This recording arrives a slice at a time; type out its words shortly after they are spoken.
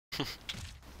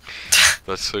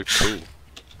That's so cool.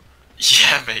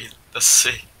 Yeah, mate, that's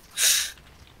sick.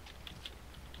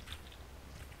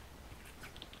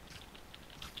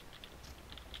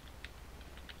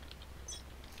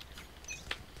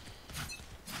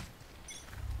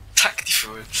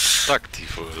 Tactful.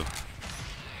 Tactful.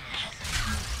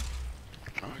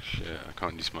 Oh shit, I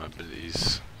can't use my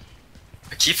abilities.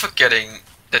 I keep forgetting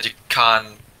that you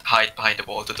can't hide behind the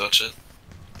wall to dodge it.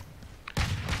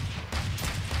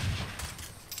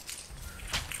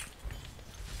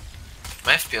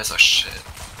 My FPS are shit.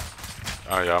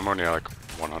 Oh yeah, I'm only like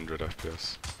 100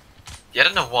 FPS. Yeah, I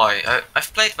don't know why.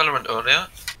 I've played Valorant earlier,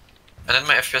 and then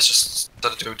my FPS just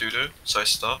started to go doo-doo, so I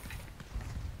stopped.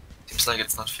 Seems like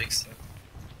it's not fixed yet.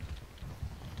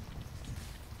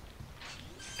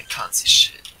 I can't see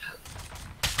shit.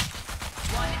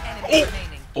 One enemy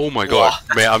remaining. Oh my god,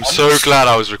 Whoa. mate, I'm so glad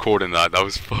I was recording that. That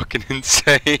was fucking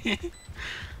insane.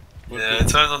 Yeah, I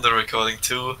turned on the recording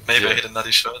too. Maybe I hit a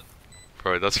nutty shot.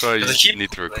 Bro, that's why But I you keep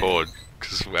need to playing. record.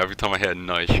 Because every time I hit a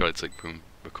nice shot, it's like boom,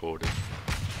 recorded.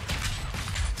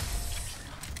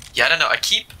 Yeah, I don't know. I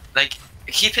keep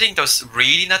hitting those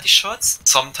really nutty shots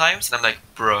sometimes, and I'm like,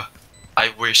 bruh,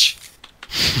 I wish.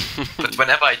 But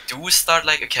whenever I do start,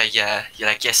 like, okay, yeah,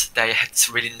 like yesterday I had this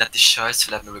really nutty shot,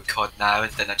 so let me record now,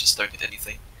 and then I just don't hit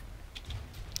anything.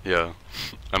 Yeah,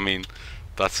 I mean,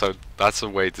 that's a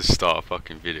way to start a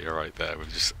fucking video right there,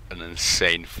 with just an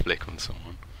insane flick on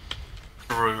someone.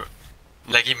 Bro,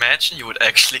 like imagine you would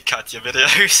actually cut your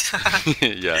videos,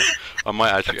 Yeah, I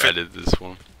might actually edit this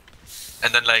one.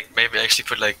 and then like maybe actually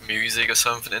put like music or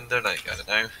something in there, like I don't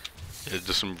know. Yeah,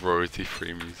 just some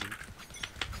royalty-free music.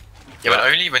 Yeah,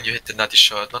 but only when you hit the nutty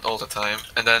shot, not all the time.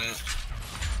 And then,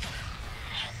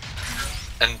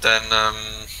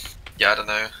 yeah, I don't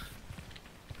know.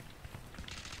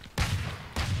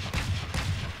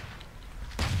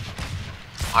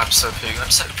 I'm so poo, I'm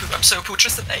so poo, I'm so poo,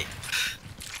 just an 8.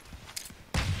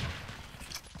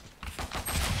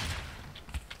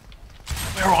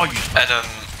 Where are you? And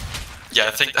yeah,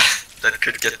 I think that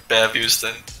could get bare views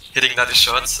then. Hitting nutty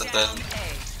shots and then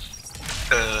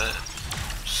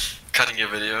cutting your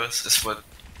videos is what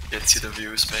gets you the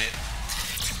views, mate.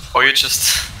 Or you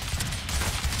just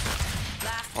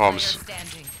Oh, I'm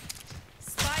Standing.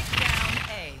 Spike down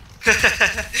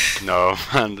A. no,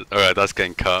 man. Alright, that's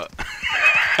getting cut.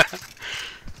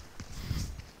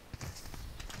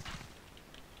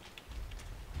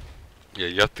 Yeah,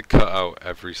 you have to cut out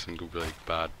every single like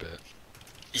bad bit.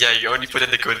 yeah, you only put in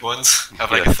the good ones.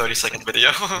 Have like Yeah. a 30-second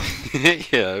video.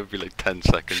 Yeah, it'd be like 10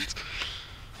 seconds.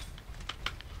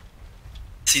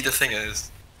 See, the thing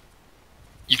is,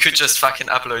 you could just fucking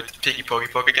upload Piggy Poggy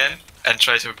Pog again and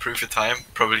try to improve your time.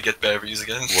 Probably get bare views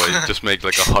again. Well, you just make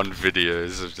like 100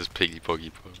 videos of just Piggy Poggy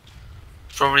Pog.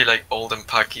 Probably like old and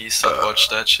Puggies that watch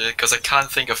that shit. Because I can't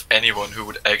think of anyone who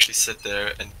would actually sit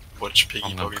there and watch Piggy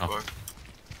Oh, no, Poggy God. Pog.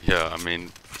 Yeah, I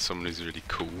mean, someone who's really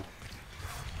cool.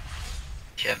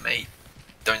 Yeah, mate.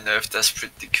 Don't know if that's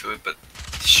pretty cool, but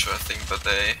sure thing. But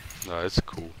they. No, it's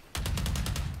cool.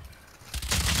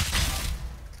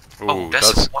 Oh, Ooh,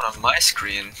 there's one on my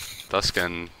screen. that's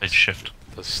getting, Let's shift.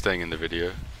 that's staying in the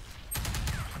video.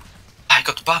 I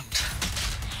got bummed.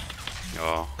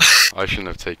 Oh, I shouldn't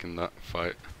have taken that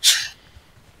fight.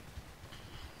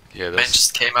 Yeah, Man that's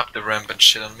just came up the ramp and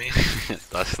shit on me.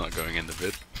 that's not going in the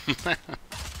vid.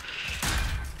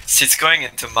 See, it's going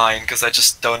into mine because I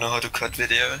just don't know how to cut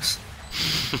videos.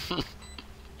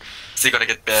 So you gotta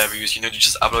get bare views. You know, you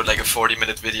just upload like a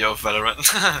 40-minute video of Valorant.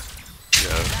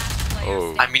 Yeah.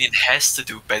 Oh. I mean, it has to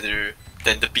do better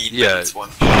than the beat Yeah, minutes one.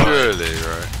 surely,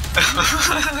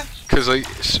 right? Because like,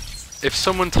 if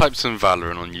someone types in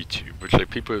Valorant on YouTube, which like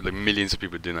people, like millions of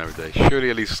people do nowadays, surely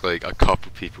at least like a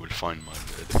couple people would find my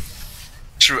vid.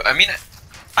 True. I mean,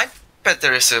 I bet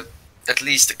there is at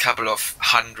least a couple of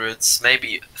hundreds,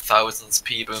 maybe thousands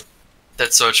people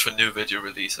that search for new video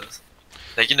releases.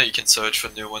 Like, you know, you can search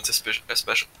for new ones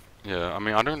especially. Yeah, I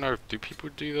mean, I don't know. Do people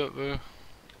do that though?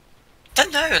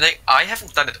 Don't know, like, I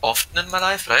haven't done it often in my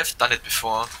life, but I've done it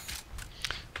before.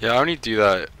 Yeah, I only do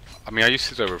that. I mean, I used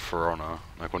to do it with For Honor,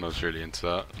 like when I was really into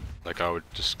that. Like I would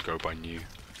just go by new.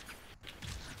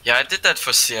 Yeah, I did that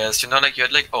for CS, you know, like, you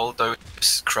had like all those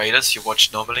creators you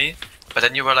watch normally, but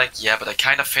then you were like, yeah, but I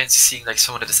kind of fancy seeing like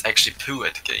someone that is actually poo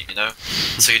at the game, you know?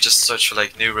 So you just search for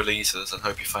like new releases and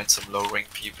hope you find some low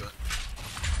ranked people.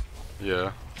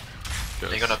 Yeah.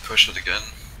 They're gonna push it again.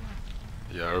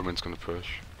 Yeah, Roman's gonna push.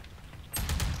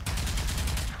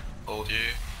 Hold you.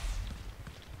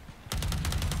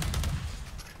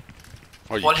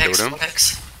 Oh, you One killed hex, him? one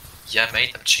hex. Yeah,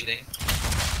 mate, I'm cheating.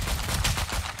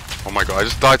 Oh my god, I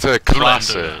just died to a Slammed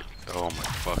classic. her. Oh my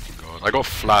fucking god. shot. I got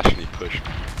flash and he pushed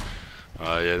me. Yeah,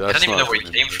 I that's don't even not know where he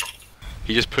in came the vid. from.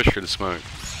 He just pushed through the smoke.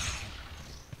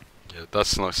 Yeah,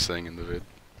 that's not saying in the vid.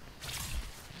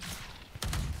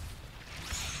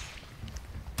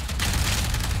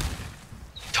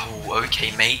 Oh,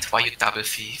 okay, mate. Why you double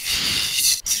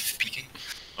speaking?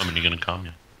 I mean, you're gonna come,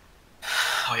 yeah.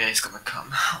 Oh yeah, he's gonna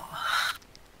come.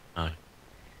 Aye.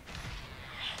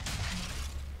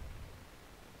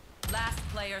 Last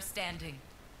player standing.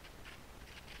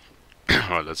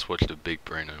 Alright, let's watch the big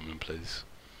brain omen, please.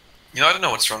 You know, I don't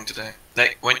know what's wrong today.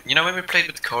 Like when we played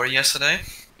with Corey yesterday,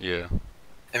 Yeah.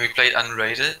 and we played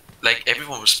unrated, like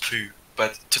everyone was poo.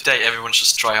 But today everyone's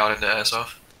just try out their ass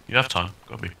off. You have time,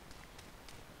 gotta be.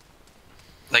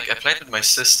 Like I played with my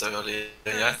sister earlier,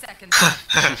 30 yeah. seconds.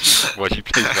 What, you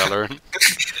play Valorant?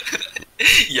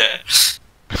 Yeah.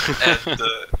 And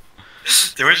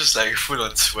they were just like full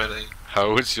on sweating. How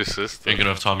old's your sister? Ain't gonna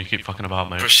have time, you keep fucking about,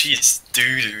 mate. Bro, she's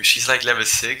doo-doo. She's like level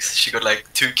 6. She got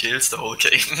like 2 kills the whole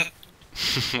game.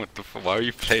 What the fuck? Why are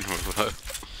you playing with her?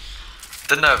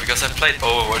 Don't know, because I played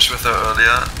Overwatch with her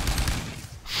earlier.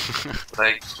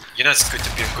 Like, you know it's good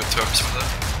to be on good terms with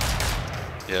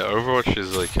her. Yeah, Overwatch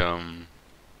is like, I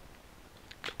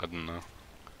don't know.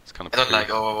 It's kind of. I don't like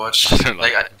Overwatch. I don't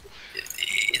like like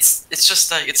it's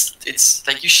just like it's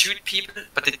like you shoot people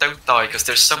but they don't die because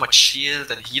there's so much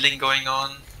shield and healing going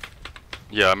on.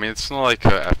 Yeah, I mean, it's not like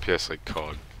a FPS like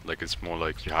COD. Like, it's more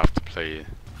like you have to play.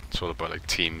 It's all about like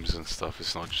teams and stuff.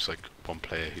 It's not just like one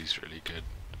player who's really good,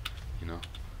 you know.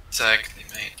 Exactly,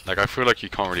 mate. Like, I feel like you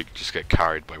can't really just get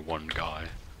carried by one guy,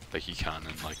 like you can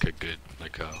in like a good,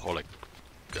 like or like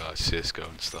CS:GO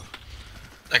and stuff.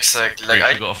 Exactly. Like,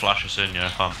 Like you gotta flash us in, yeah,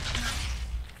 fun.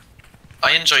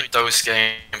 I enjoyed those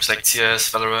games like TS,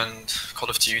 Valorant, Call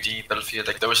of Duty, Battlefield.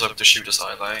 Like those are the shooters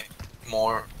I like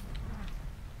more.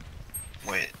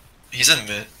 Wait, he's in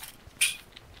mid.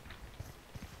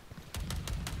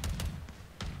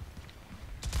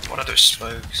 What are those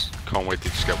smokes? Can't wait to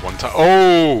just get one time.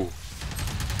 Oh!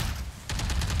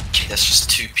 Okay, that's just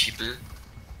 2 people.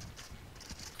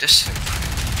 This so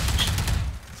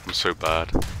I'm so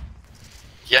bad.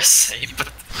 yes, same,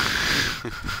 but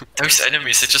those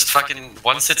enemies, they just fucking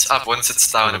one sits up, one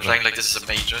sits down, and playing like this is a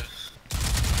major.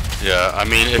 Yeah, I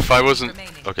mean, if I wasn't.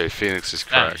 Remaining. Okay, Phoenix is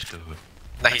Yeah, correct.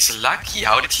 Now he's lucky.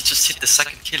 How did he just hit the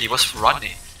second kill? He was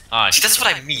running. Aye. See, that's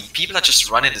what I mean. People are just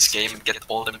running this game and get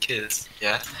all them kills.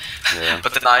 Yeah. Yeah.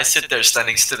 But then I sit there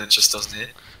standing still and just doesn't hit.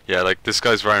 Yeah, like this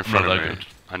guy's right in front Not of that me, good.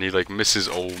 and he like misses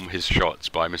all his shots,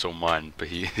 but I miss all mine. But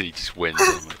he just wins. And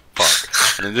I'm like,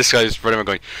 fuck. And then this guy's running around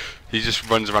going. He just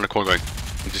runs around the corner going,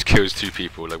 and just kills 2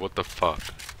 people. Like, what the fuck?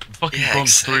 Fucking Yeah,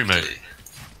 bronze 3, exactly. mate.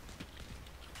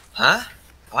 Huh?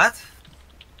 What?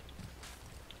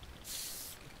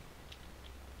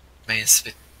 Man,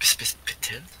 spit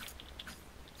till?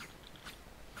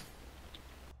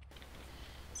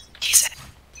 He's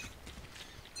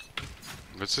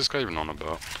What's this guy even on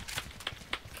about?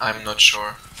 I'm not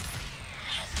sure.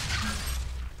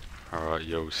 Alright,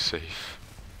 yo, safe.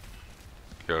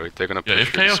 Yo, they're gonna push Yeah, if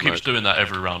through the KO smoke. keeps doing that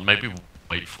every round, maybe we'll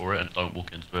wait for it and don't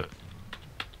walk into it.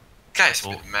 Guy's a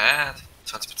Oh. bit mad.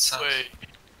 Sounds a bit sad.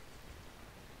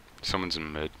 Someone's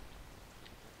in mid.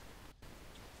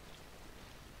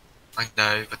 I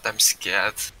know, but I'm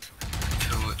scared.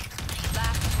 Dude.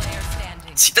 Last player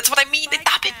standing. See, that's what I mean. They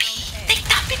tap it me. They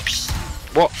tap it me.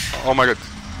 What? Oh my god,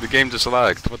 the game just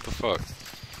lagged. What the fuck?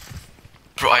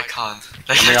 Bro, I can't.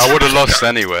 I mean, I would have lost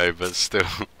anyway, but still.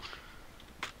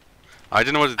 I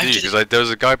didn't know what to I'm do just- because there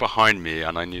was a guy behind me,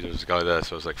 and I knew there was a guy there,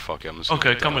 so I was like, "Fuck it, I'm just." gonna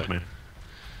Okay, come die. with me.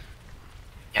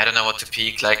 Yeah, I don't know what to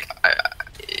peek. Like,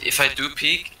 if I do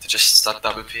peek, to just start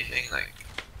double peeking. Like,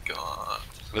 God.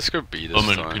 Let's go B this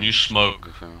Omen, time. can you smoke?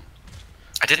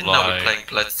 I didn't know we're Like- playing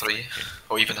Plat 3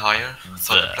 or even higher. I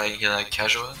thought we're Bleh. playing here like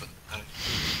casual, but no.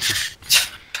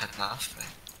 Bad enough, man.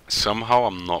 Somehow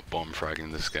I'm not bomb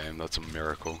fragging this game. That's a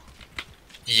miracle.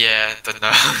 Yeah, don't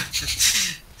know.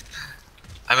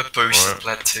 I'm a boost Alright.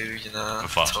 Plat 2, you know. I'm I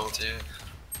fast. told you.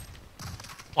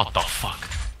 What the fuck?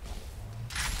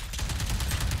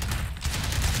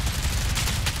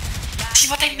 See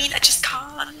what I mean? I just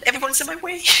can't. Everyone's in my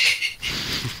way.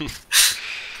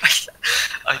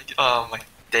 Oh my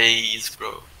days,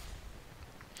 bro.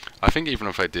 I think even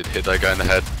if I did hit that guy in the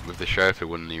head with the sheriff, it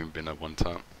wouldn't even been a one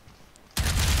tap.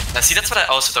 Now see, that's what I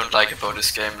also don't like about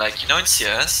this game. Like, you know in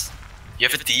CS, you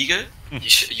have a deagle,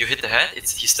 you hit the head,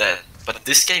 he's dead. But in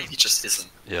this game, he just isn't.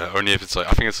 Yeah, only if it's like,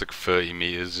 I think it's like 30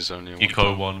 meters is only a one Eco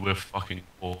tap. one with fucking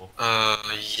 4.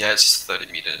 Yeah, it's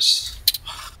 30 meters.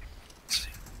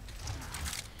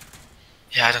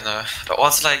 Yeah, I don't know. But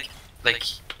also like,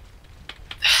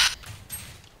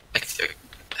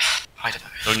 I don't know.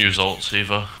 Don't use ults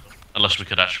either, unless we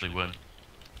could actually win.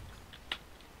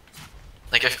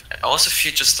 Like, if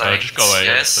you just like Just go away,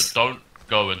 CS, but don't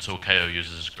go until KO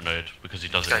uses his grenade because he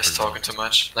does this it. guy's every talking round. too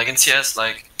much. Like in CS,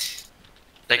 like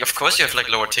of course you have like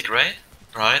lower tick rate,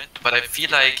 right? But I feel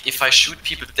like if I shoot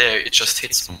people there, it just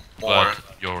hits more. Glad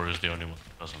Yoru is the only one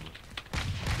that doesn't.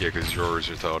 Yeah, because yours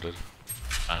is retarded.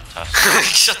 Fantastic.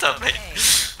 Shut up, mate.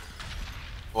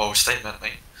 A. Whoa, statement,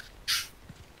 mate.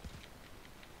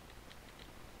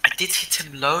 I did hit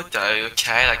him low though.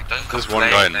 Okay, like don't There's complain, one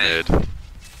guy in mate. mid.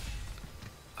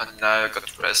 And now I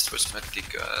got rest was medically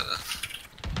good.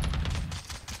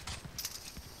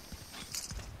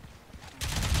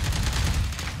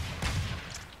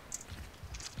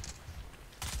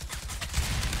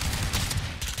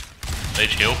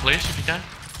 Stage heal, please, if you can.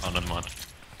 Oh, never mind.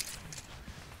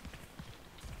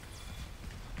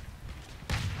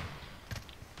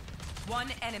 One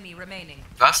enemy remaining.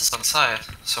 Glass is on side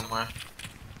somewhere.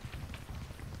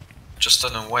 Just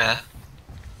don't know where.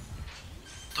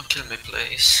 Don't kill me,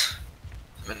 please.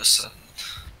 I'm innocent.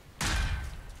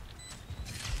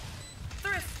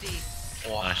 Thrifty.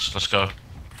 Wow. Nice, let's go.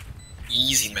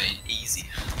 Easy, mate. Easy.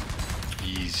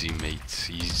 Easy, mates,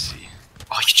 easy.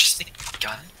 Oh, you just need a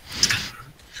gun?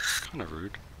 It's Kinda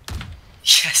rude.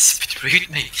 yes, a bit rude,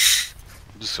 mate.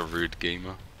 I'm just a rude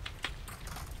gamer.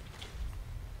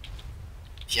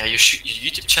 Yeah, your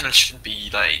YouTube channel shouldn't be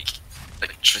like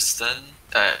Tristan.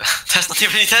 That's not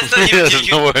even. That's not Yeah, even. there's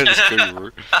no way it's gonna be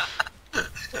rude.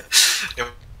 Yeah,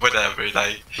 whatever.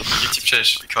 Like YouTube channel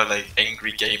should be called like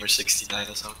Angry Gamer 69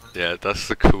 or something. Yeah, that's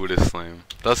the coolest name.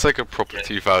 That's like a proper Yeah.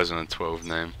 2012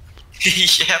 name.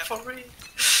 Yeah, for real.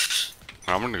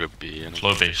 I'm gonna go B. And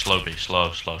Slow B, slow B,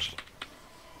 slow.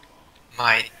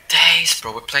 My days,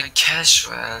 bro. We're playing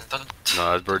casual. Don't.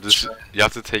 Nah, bro, this try. you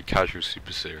have to take casual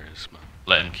super serious, man.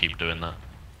 Let him keep doing that.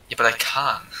 Yeah, but I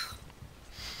can't.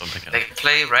 Don't pick it. Like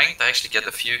play ranked, I actually get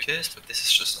a few kills, but this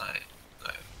is just like.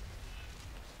 No.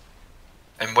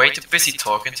 I'm way too busy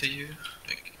talking to you.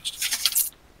 Like,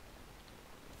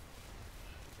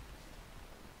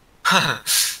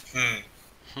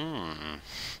 Hmm.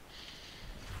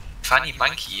 Funny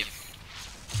monkey.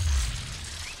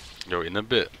 Yo, in a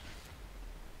bit.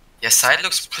 Yeah, side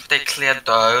looks pretty clear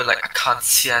though. Like I can't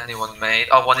see anyone, mate.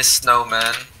 Oh, one is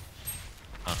snowman.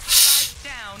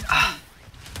 Down.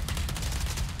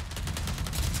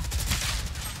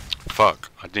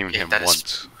 Fuck, I didn't even Yeah, hit him that is-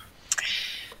 once.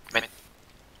 Man,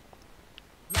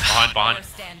 Last Behind. player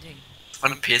standing.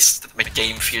 I'm pissed that my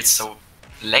game feels so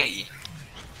laggy.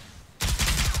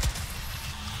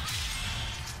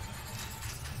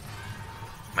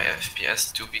 My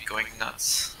FPS do be going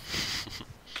nuts.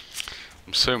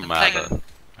 I'm so I'm mad playing that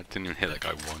I didn't even hit that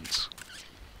guy once.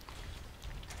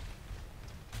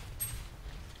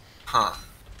 Huh.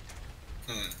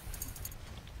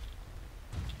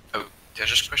 Oh, did I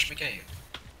just crash my game?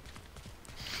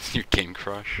 You game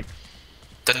crash.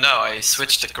 Don't know, I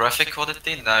switched the graphic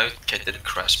quality, now it didn't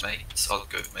crash, mate. It's all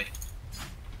good, mate.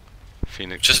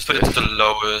 Phoenix. Just put it to the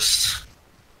lowest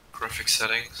graphic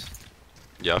settings.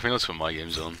 Yeah, I think that's what my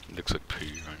game's on. It looks like poo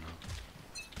right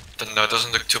now. Don't know, it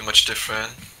doesn't look too much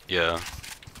different. Yeah.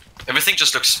 Everything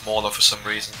just looks smaller for some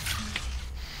reason.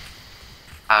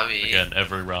 Owie. Again,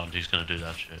 every round he's gonna do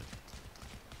that shit.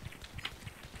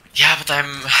 Yeah, but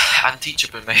I'm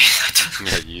unteachable, mate.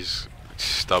 Yeah, he's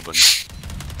stubborn.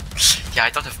 Yeah, I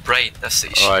don't have brain, that's the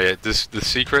issue. Oh yeah, the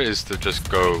secret is to just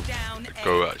go Down.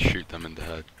 shoot them in the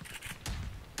head.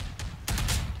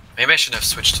 Maybe I shouldn't have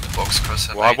switched to the box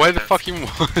crosser. Why? Where the fucking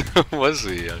was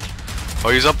he? Oh,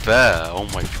 he's up there. Oh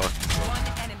my fuck.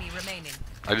 One enemy remaining.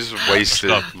 I just wasted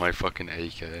go. my fucking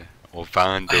AK or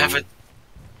Vandal.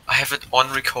 I have it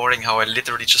on recording how I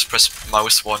literally just press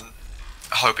mouse 1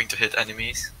 hoping to hit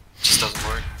enemies. It just doesn't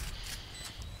work.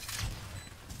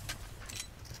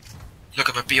 Look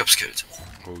at my B-up skills.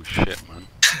 Oh shit, man.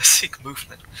 Sick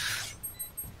movement.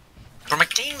 For my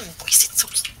game, why is it so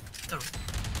slow?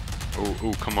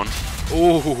 Oh, come on.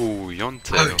 Oh,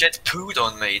 Jonte. Oh, get pooed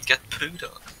on, mate. Get pooed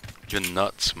on. You're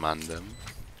nuts, man, them.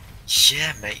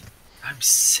 Yeah, mate. I'm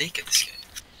sick at this game.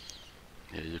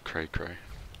 Yeah, you're cray.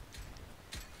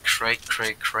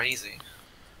 Crazy.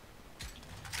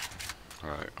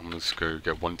 Alright, I'm gonna just go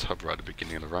get one tap right at the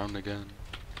beginning of the round again.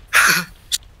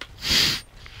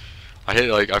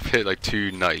 I've hit like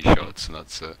 2 nutty shots and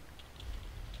that's it.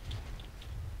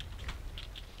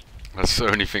 That's the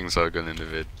only things I've done in the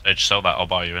vid. Hey, just sell that, I'll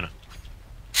buy you in it.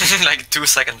 Like a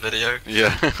 2-second video.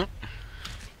 Yeah.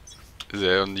 Is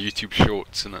it on the YouTube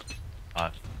Shorts, isn't it?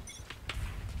 Alright.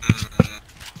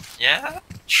 Yeah,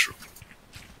 true.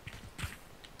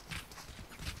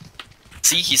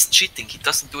 See, he's cheating. He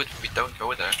doesn't do it when we don't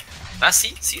go there.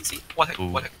 See. What a.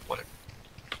 Right,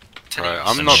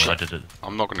 I did it.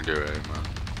 I'm not gonna go A, man.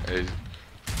 A,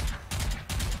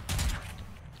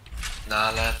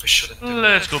 Nah, lad, we shouldn't do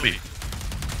Let's that. go B.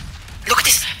 Look at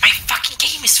this! My fucking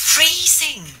game is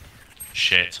freezing!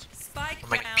 Shit. Spike Oh,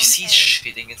 my down PC is A.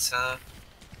 shitting itself.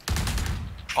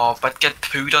 Oh, but get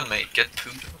pooed on, mate. Get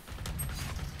pooed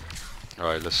on.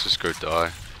 Alright, let's just go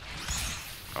die.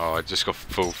 Oh, I just got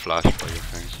full flash by your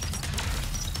thing.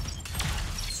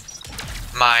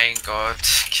 My god,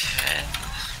 Ken.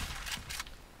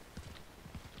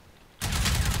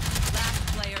 Last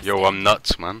player Yo, standing. I'm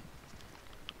nuts, man.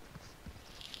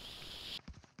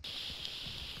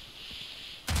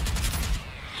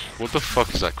 What the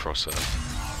fuck is that crosshair?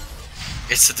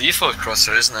 It's the default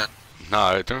crosser, isn't it? No,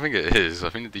 I don't think it is. I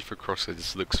think the default crosshair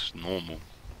just looks normal.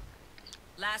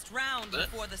 Last round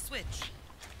before the switch.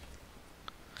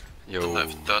 I don't know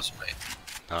if Yo, it does, mate.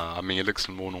 I mean it looks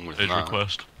more normal than Page that.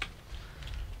 request.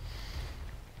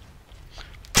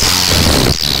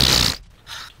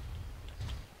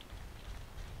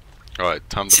 Alright,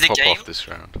 time See to the pop game? off this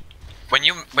round. When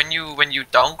you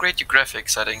downgrade your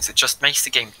graphics settings, it just makes the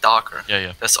game darker.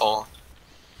 Yeah. That's all.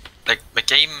 Like my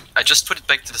game, I just put it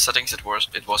back to the settings it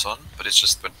was on, but it's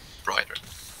just went brighter.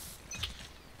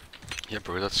 Yeah,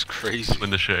 bro, that's crazy. In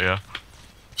the shit, yeah.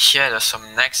 Yeah, there's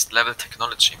some next level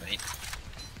technology, mate.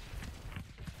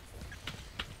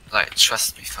 Like,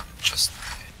 trust me, fam, trust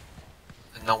me.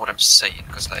 I know what I'm saying,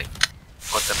 cause like,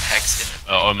 got them hacks in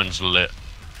it. Omen's lit.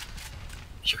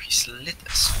 Yo, he's lit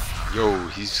as fuck. Yo,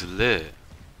 he's lit.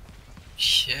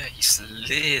 Yeah, he's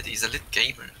lit. He's a lit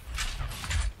gamer.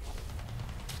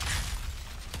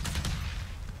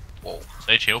 Whoa.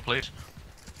 Stage heal, please.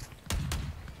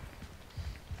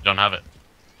 You don't have it.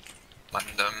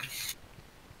 Random.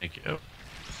 Thank you.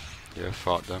 Yeah,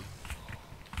 fuck them.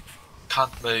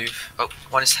 Can't move. Oh,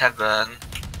 one is heaven.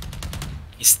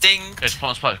 He stinks. Okay,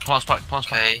 plant spike.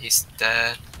 Okay, he's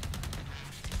dead.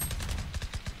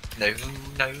 No.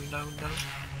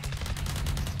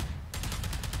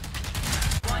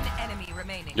 One enemy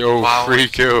remaining. Yo, Wow. free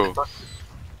kill.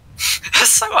 That's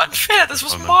so unfair. This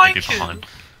was Omen, my maybe kill. behind.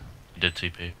 You did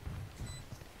TP.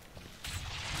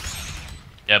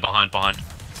 Yeah, behind.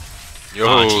 Yo,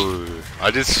 Nice.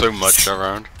 I did so much that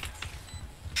round.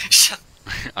 Shut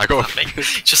I got up, mate.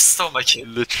 Just stole my kill.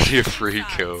 literally a free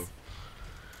kill.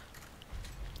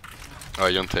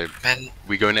 Alright, Jonte, Man,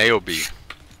 we going A or B?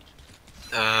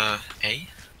 A?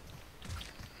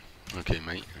 Okay,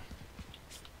 mate.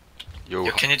 Yo,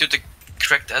 Yo, can you do the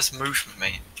correct ass movement,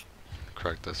 mate?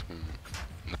 crack this one.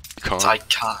 No, you can't. I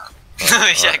can't.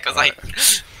 Alright, Yeah, cause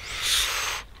alright.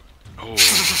 Oh,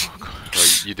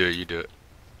 right, you do it.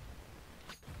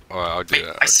 Alright, I'll do Mate,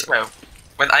 it. I swear,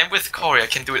 when I'm with Corey, I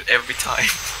can do it every time.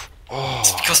 It's Oh,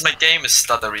 because my game is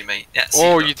stuttery, mate. Yeah, see,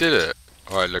 oh, bro. you did it.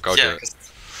 Alright, look, I'll do Yeah, it.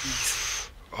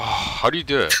 Oh, how do you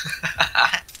do it?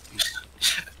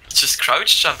 just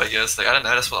crouch jump, I guess. Like, I don't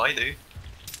know, that's what I do.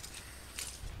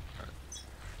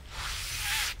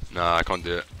 Nah, I can't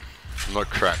do it. I'm not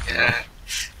cracked Yeah,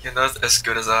 enough. you're not as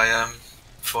good as I am,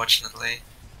 fortunately.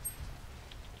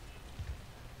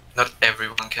 Not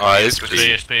everyone can Ah, be it's as good as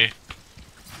you. BSP.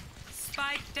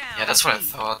 Spike down. Yeah, that's what I B.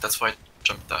 thought. That's why I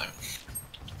jumped down.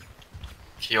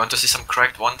 Okay, you want to see some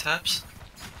cracked one taps?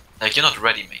 Like, you're not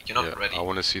ready, mate. You're not Yeah, ready. I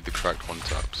want to see the cracked one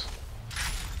taps.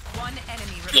 One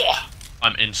enemy remaining.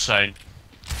 I'm insane.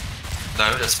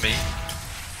 No, that's me.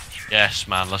 Yes,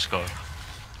 man, let's go.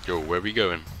 Yo, where we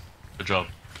going? Good job.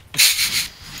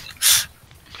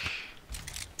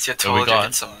 See, I we told you I got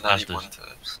had some nutty Masters. one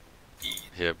taps.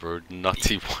 Yeah, bro,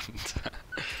 nutty one tap.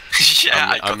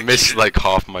 Yeah, I missed like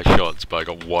half my shots, but I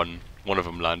got one. One of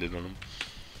them landed on them.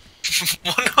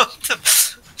 one of them.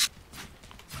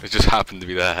 It just happened to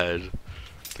be their head.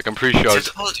 Like, I'm pretty sure I I was...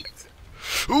 told you.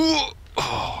 Ooh!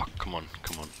 Oh, come on.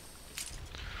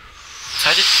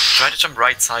 Try to jump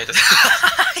right sided.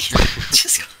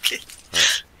 Just got killed.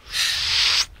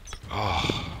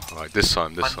 Oh, alright, this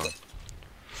time.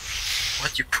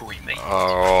 What you pooing, mate?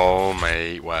 Oh,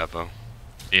 mate, whatever.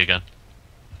 B again.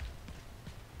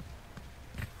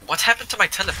 What happened to my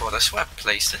teleport? I swear I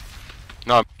placed it.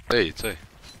 No, hey, it's A.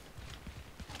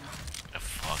 Yeah,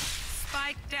 fuck.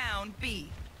 Spike down B.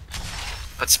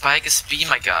 But Spike is B,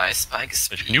 my guy. Spike is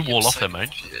B. Can you wall I'm off so there,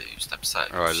 mate? confused. I'm so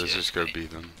Alright, let's confused, just go mate. B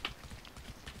then.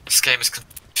 This game is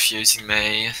confusing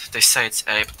me. They say it's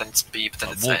A, but then it's B, but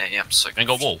then it's wall. A. I'm so Ain't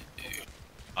got wall. confused.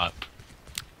 Aye.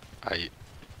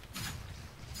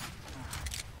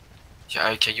 Yeah,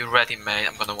 okay, you ready, mate?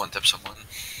 I'm gonna one-tap someone.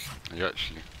 You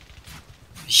actually.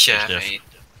 Yeah, Yes. mate.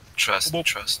 Trust Whoop.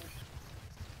 me.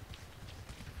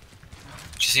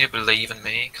 Just need to believe in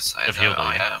me, because I If know he'll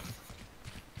I do. am.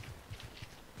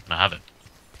 And I have it.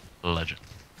 Legend.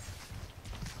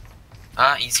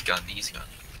 Ah, easy gun, easy gun.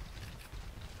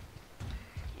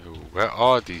 Yo, where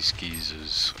are these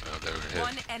geezers? Oh, they're over here.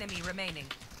 One enemy remaining.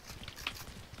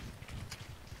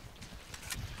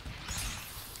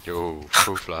 Yo,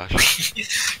 full flash. You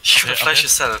gotta flash okay.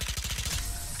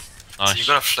 yourself. Nice. So you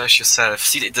gotta flash yourself.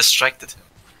 See, they distracted him.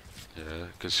 Yeah,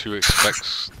 because who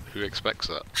expects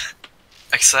that?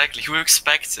 Exactly. Who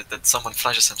expects it that someone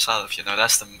flashes himself? You know,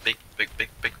 that's the big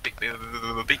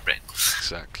brain.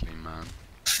 Exactly, man.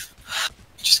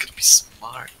 You just gotta be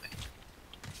smart, man.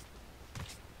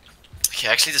 Okay,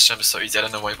 actually, this jump is so easy. I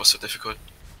don't know why it was so difficult.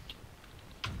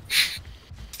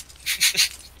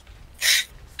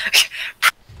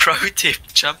 Pro tip: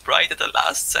 jump right at the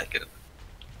last second.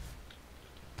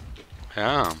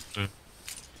 Yeah.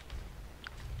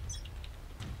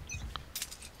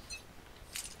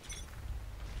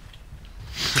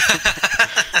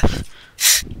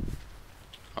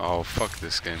 Oh, fuck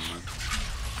this game, man.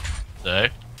 So,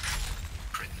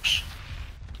 Cringe.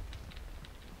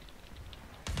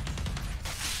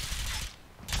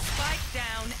 Spike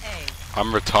down A.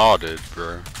 I'm retarded,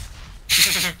 bro.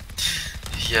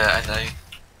 Yeah, I know.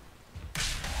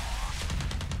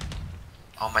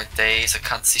 Oh my days, I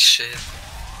can't see shit.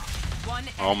 One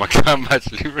Oh my enemy god, I'm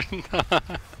actually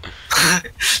retarded.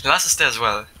 Last is there as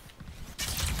well.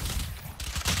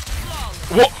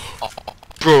 flawless. What? Oh,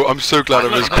 Bro, I'm so glad I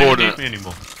was I don't corner. need me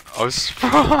anymore. I was.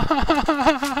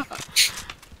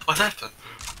 what happened?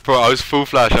 Bro, I was full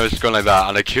flash, I was just going like that,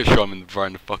 and I shot him right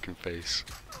in the fucking face.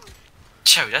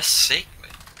 Joe, that's sick,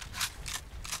 man.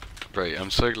 Bro,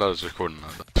 I'm so glad I was recording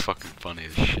that. That's fucking funny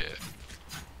as shit.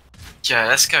 Yeah,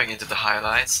 that's going into the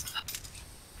highlights.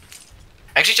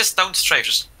 Actually, just don't strafe,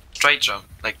 just straight jump.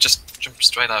 Like, just jump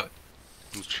straight out.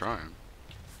 I'm trying.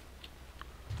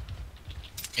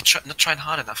 You're not trying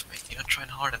hard enough, mate. You're not trying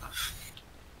hard enough.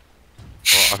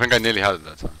 Well, I think I nearly had it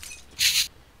that time.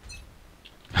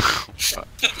 Fuck.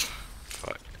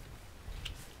 Fuck.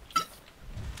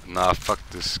 Nah, fuck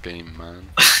this game, man.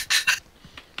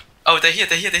 Oh, they're here,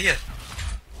 they're here, they're here.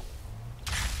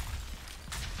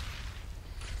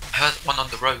 I heard one on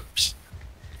the ropes.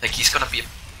 Like, he's gonna be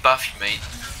above you, mate.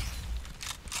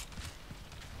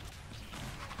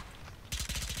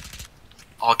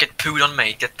 Oh, get pooed on,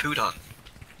 mate. Get pooed on.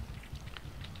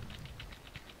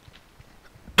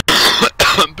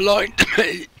 I'm blind,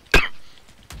 mate.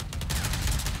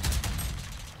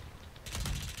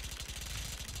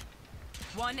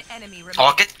 One enemy remaining.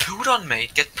 Oh, get pooed on,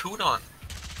 mate. Get pooed on.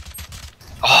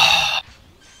 Oh.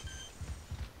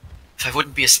 If I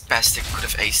wouldn't be a spastic, I could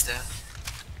have aced there.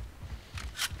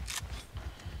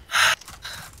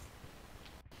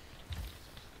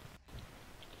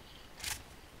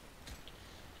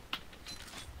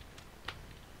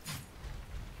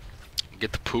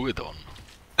 Get the poo on.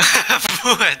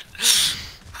 Pooed.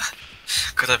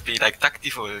 Could have been like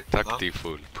tactful.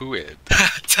 Tactful. Poo it.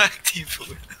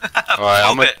 Tactful.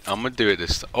 Alright, I'm gonna do it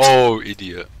this time. Oh,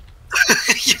 idiot.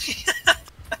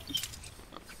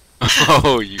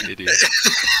 Oh, you idiot.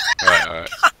 Alright.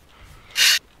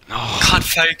 No. Can't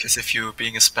focus if you're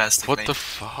being a spastic. What mate. the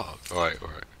fuck? Alright.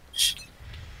 Alright,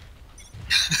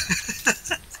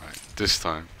 this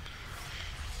time.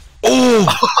 Oh!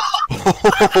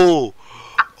 Oh!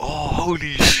 Oh,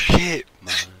 holy shit,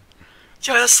 man.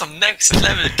 Yo, that's some next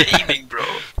level gaming, bro.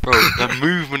 Bro, that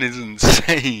movement is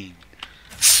insane.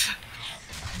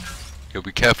 Yo,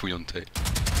 be careful, Jonte. can't do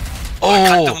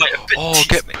Oh! my Oh, abilities,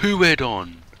 get mate. pooed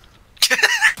on.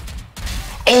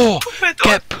 Oh! Pooed on.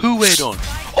 Get pooed on.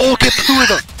 Oh, get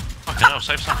pooed on. Fucking hell,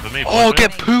 save something for me. Oh, boys,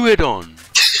 get will pooed on. you?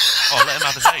 Oh, let him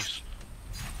have his ace.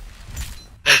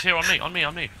 Yeah, he's here on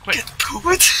me, quick. Get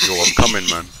pooed. Yo, I'm coming,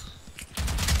 man.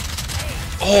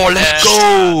 Oh, let's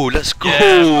Yeah, go! Let's go!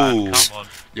 Yeah, man, come on.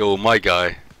 Yo, my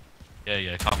guy.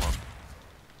 Yeah, come on.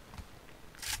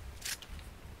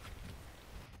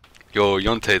 Yo,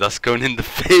 Jonte, that's going in the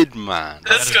vid, man.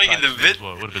 That's That is going in the back vid. as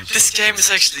well, would've been This so game good.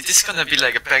 is actually, this is gonna be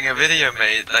like a banger video,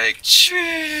 mate. Like,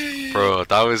 shit. Bro,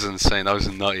 that was insane. That was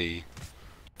nutty.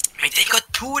 Mate, they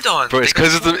got pooed on. Bro, it's They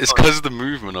got because of the pooed on.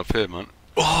 movement up here, man.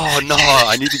 Oh no,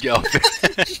 I need to get up here.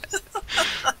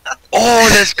 Oh,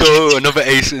 let's go! Another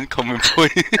ace incoming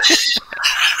point.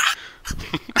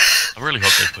 I really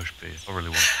hope they push B. I really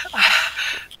want.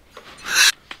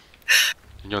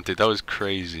 Jonte, that was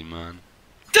crazy, man.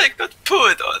 They got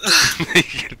pooed on.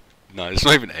 No, it's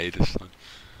not even A this time.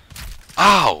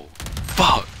 Ow!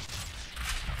 Fuck!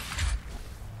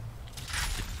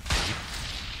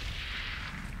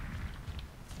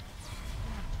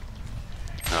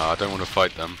 No, I don't want to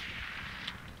fight them.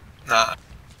 Nah.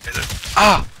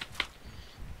 Ah!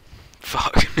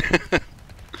 Fuck.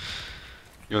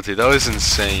 Jonte, that was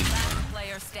insane. Last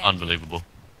player standing. Unbelievable.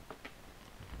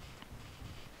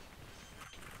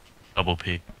 Double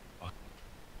P.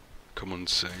 Come on,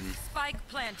 Sane. Spike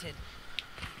planted.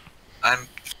 I'm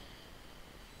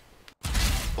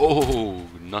Oh,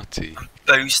 nutty.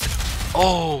 boosted.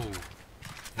 Oh!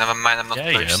 Never mind, I'm not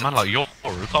Yeah, boosted. man, like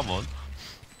Yoru, come on.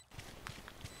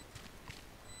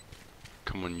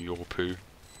 Come on, your poo.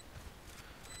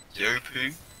 Yo,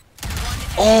 poo.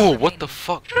 Oh, what the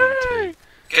fuck, Jonte?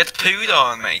 Get pooed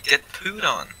on, mate. Get pooed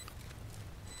on.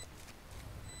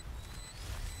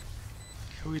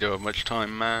 We don't have much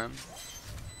time, man.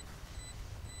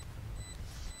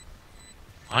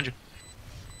 100.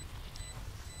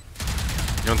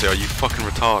 Jonte, are you fucking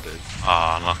retarded?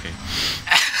 Ah, unlucky.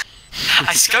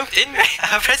 I scoped in, mate.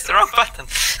 I pressed the wrong button.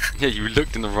 Yeah, you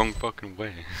looked in the wrong fucking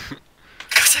way.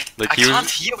 Cause Like, I he was- can't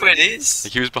hear where it is.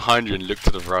 Like, he was behind you and looked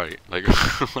to the right. Like,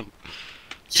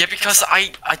 Yeah, because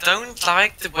I don't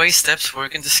like the way steps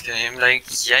work in this game. Like,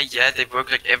 yeah, they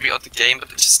work like every other game, but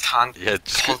I just can't yeah,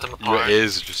 just, pull them your apart.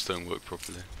 ears just don't work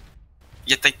properly.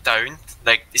 Yet they don't.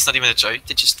 Like, it's not even a joke.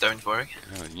 They just don't work.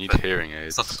 Yeah, you need But hearing aids.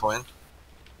 It's not the point.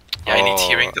 Yeah, I need Oh.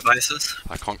 hearing devices.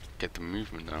 I can't get the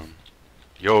movement down.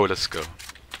 Yo, let's go.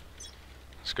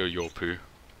 Let's go, your poo.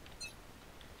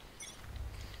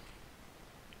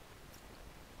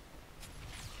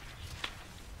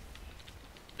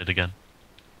 Did again.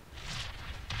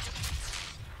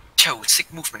 Yo,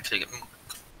 sick movement clip.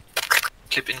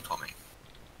 Clip incoming.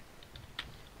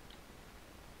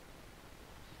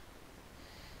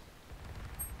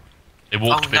 They Oh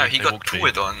walked no, B, he they got walked B.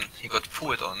 pulled on. He got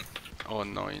pulled on. Oh,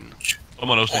 9.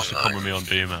 Someone else Oh, needs to no. come with me on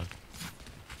B, man.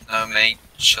 No, mate.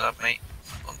 Shut up, mate.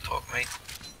 Don't talk, mate.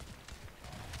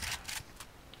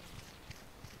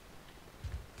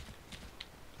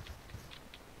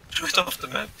 Shoot off the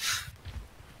map.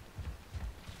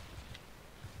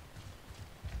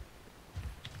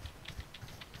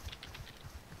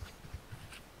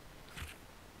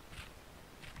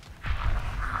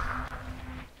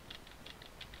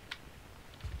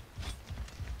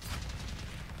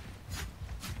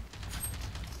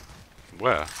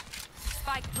 Where?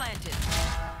 Spike planted.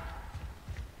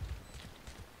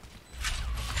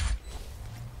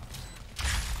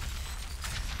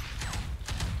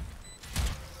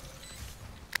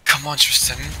 Come on,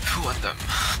 Tristan. Who on them?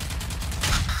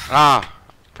 Ah!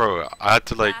 Bro, I had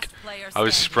to like... Last player I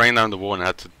was standing. spraying down the wall and I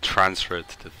had to transfer it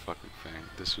to the fucking thing.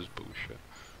 This was bullshit.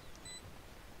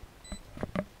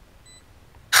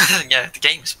 Yeah, the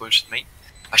game's bullshit, mate.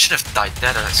 I should have died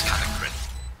there, that's kinda cringe.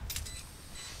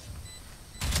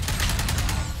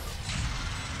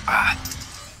 Ah.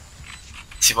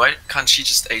 See, why can't she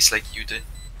just ace like you did?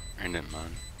 Ain't it,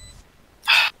 man?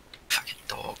 Fucking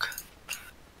dog.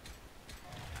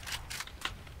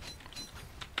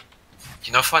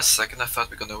 You know, for a second I thought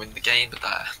we were gonna win the game, but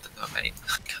I don't know, mate.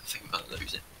 I think we're gonna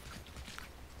lose it.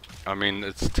 I mean,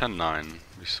 it's 10-9.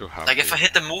 We still have Like, if I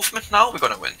hit the movement now, we're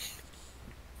gonna win.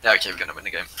 Yeah, okay, we're gonna win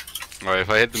the game. Alright, if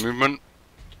I hit the movement...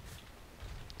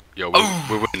 Yo, Oh.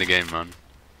 we're winning the game, man.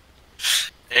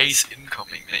 Ace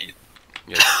incoming, mate.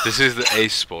 Yeah, this is the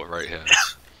ace spot right here.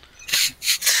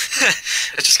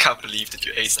 I just can't believe that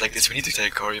you ace like this. We need to tell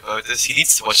Corey about this. He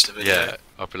needs to watch the video. Yeah,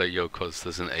 I'll be like, yo, cuz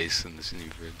there's an ace in this new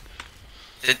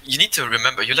vid. You need to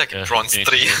remember, you're like Yeah, a bronze you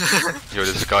 3. need to Yo,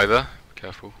 there's a guy there.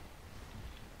 Careful.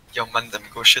 Yo, man, them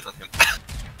go shit on him.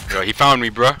 Yo, he found me,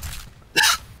 bruh.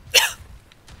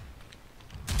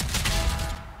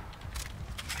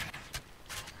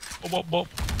 Bop, bop, bop.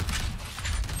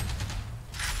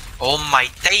 Oh my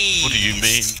days! What do you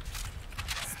mean?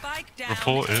 Spike down.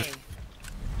 Report it. A.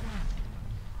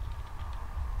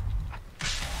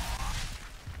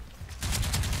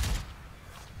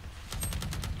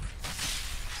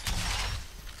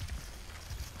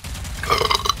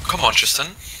 Come on, Tristan.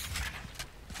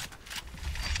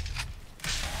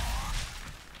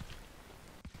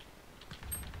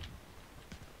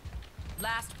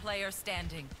 Last player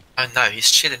standing. Oh no, he's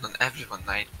chilling on everyone,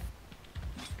 mate.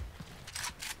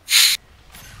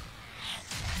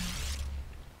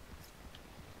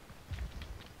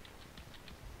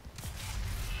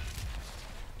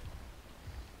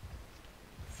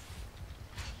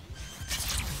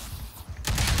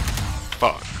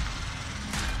 Fuck.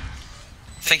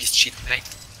 I think he's cheating, mate.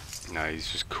 No,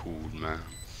 he's just cool, man.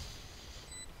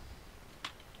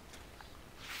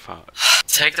 Fuck.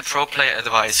 Take the pro player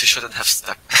advice, you shouldn't have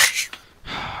stuck.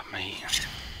 Man.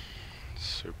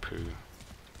 So poo.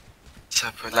 So,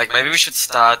 but, like, maybe we should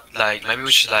start, like, maybe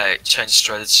we should, like, change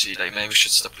strategy, like, maybe we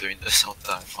should stop doing this all the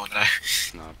time. Oh no.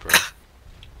 Nah, bro.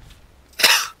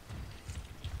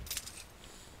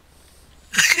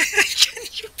 Can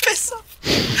you piss off?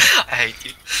 I hate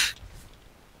you.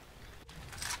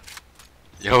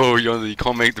 Yo, you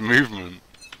can't make the movement.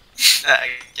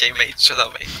 Okay, mate, shut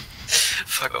up, mate.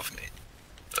 Fuck off, mate.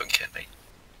 Don't care, mate.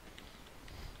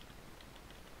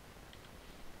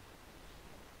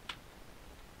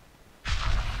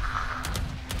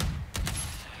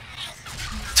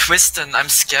 Twistin, I'm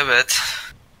scared.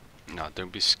 Nah,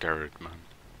 don't be scared, man.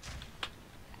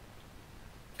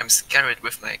 I'm scared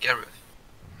with my Gareth.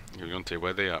 Yo, Jonte,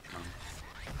 where they at, man?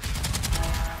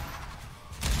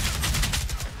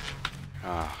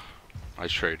 Ah, I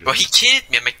traded. Bro, he killed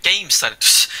me and my game started to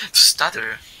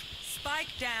stutter. Spike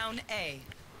down A.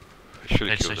 I should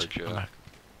have It's killed just- it, come yeah. back.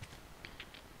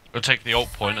 Go take the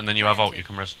ult point and then you have ult, you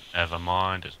can rest. Never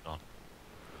mind, it's done.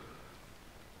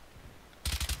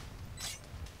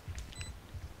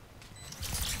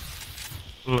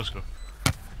 Ooh, let's go.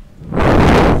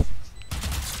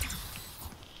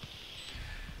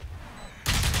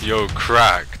 Yo,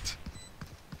 cracked.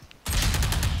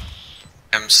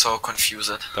 I'm so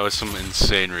confused. That was some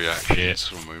insane reaction Yeah. in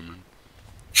some moment.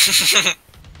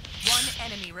 One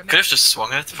enemy Could have remaining. just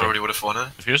swung it, probably would have won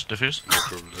it. Diffuse, diffuse. Yeah,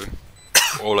 probably.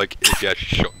 Or like if you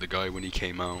actually shot the guy when he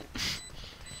came out.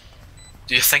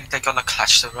 Do you think they're gonna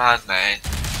clutch the run, mate?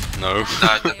 No.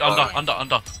 No, they Under, won't. under.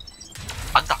 Under.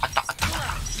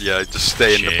 Yeah, just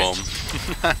stay in the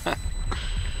Shit. bomb.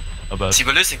 A bird. See,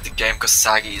 we're losing the game because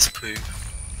Sagi is poo.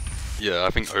 Yeah, I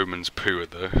think Omen's poo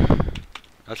though.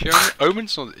 Actually,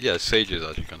 Omen's not. Yeah, Sage is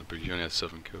actually kind of poo. He only has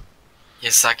 7 kills.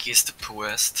 Yeah, Sagi is the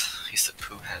pooest. He's the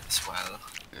poo head as well.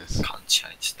 Yes. Can't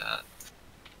change that.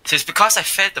 See, it's because I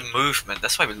felt the movement,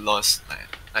 that's why we lost, man.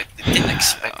 Like, they didn't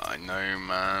expect. I know,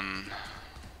 man.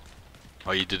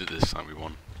 Oh, you did it this time. We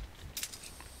won.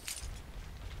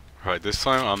 Right, this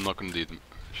time I'm not gonna do the.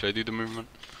 Should I do the movement?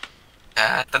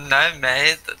 I don't know,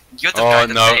 mate. You're the Oh guy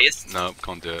that no, plays. no,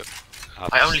 can't do it.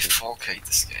 I only 4K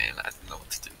this game. I don't know what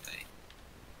to do, mate.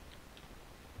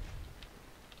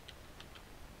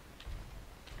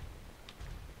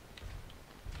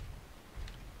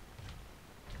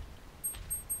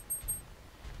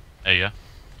 Hey, yeah.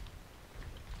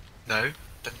 No,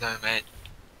 don't know, mate.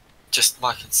 Just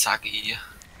marking Sagi.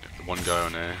 The one guy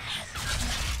on there.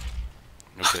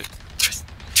 Okay. Twist.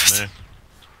 No.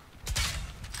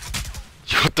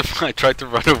 What the fuck? I tried to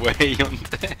run away on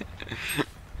there.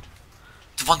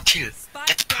 The one kill. Spike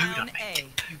Get pooed down on, mate. A.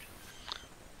 Get pooed.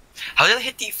 How did I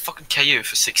hit the fucking KO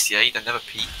for 68? I never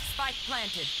peeked. Spike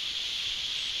planted.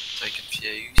 So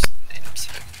confused. Man, I'm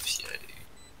so confused.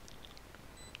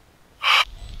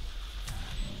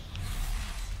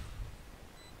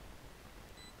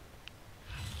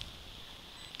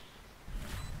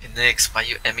 Next, why are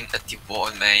you aiming at the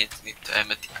wall, mate? You need to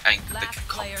aim at the angle they Last can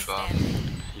come player from.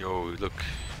 standing. Yo, look.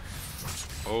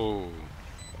 Oh.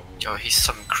 Yo, he's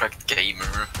some cracked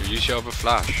gamer. You use your other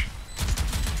flash.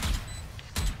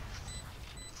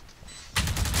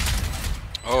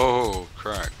 Oh,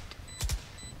 cracked.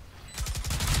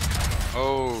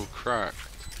 Oh, cracked.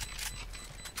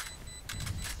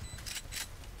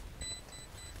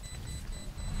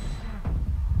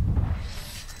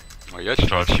 Oh, you actually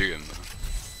Charge. can shoot him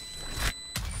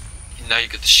though. Now you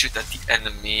gotta shoot at the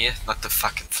enemy, not the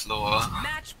fucking floor.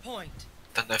 Match point.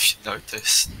 Don't know if you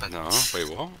noticed, but No, wait,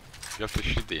 what? You have to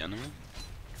shoot the enemy?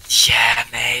 yeah,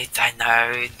 mate, I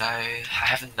know. I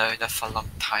haven't known that for a long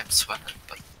time, swear,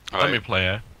 but Let me Alright, play,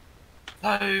 eh?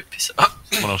 no, piss up.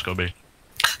 Someone else go B.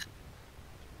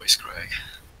 Where's Greg?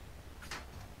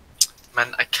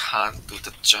 Man, I can't do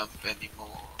the jump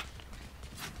anymore.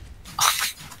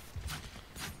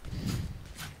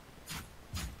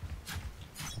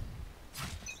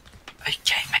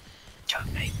 Okay, mate. Go,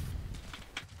 mate.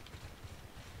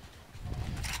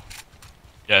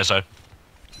 Yeah, so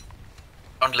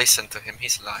Don't listen to him,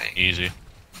 he's lying. easy.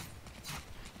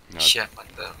 no, Yeah,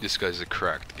 man. this guy's a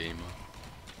cracked gamer.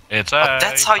 It's But A.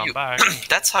 that's how come you. back.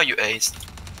 That's how you ace.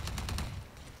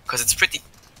 Cause it's pretty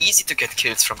easy to get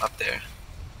kills from up there.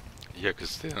 Yeah,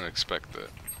 because they don't expect it.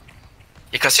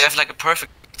 Because you have like a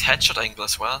perfect headshot angle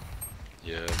as well.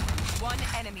 Yeah. One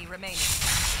enemy remaining.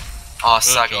 Oh, Good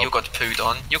Sagi, job. you got pooed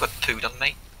on. You got pooed on,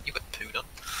 mate. You got pooed on.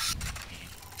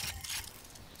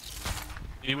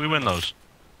 We win those.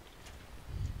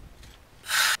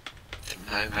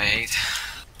 No, mate.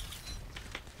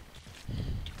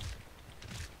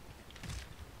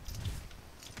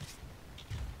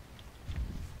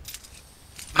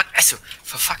 Man, Esso,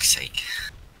 for fuck's sake.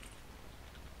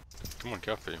 Come on,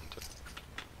 get up here, Jonte.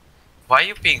 Why are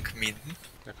you being mean?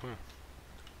 Yeah, come on.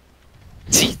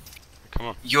 See, Come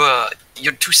on,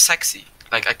 you're too sexy.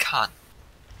 Like, I can't.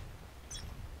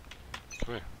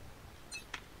 come here.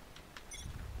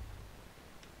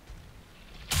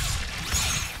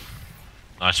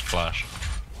 Nice flash.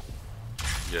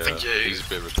 Yeah, Thank you. he's a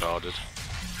bit retarded.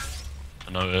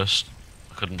 I noticed.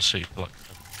 I couldn't see for like.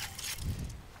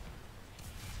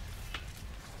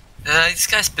 This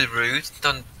guy's a bit rude.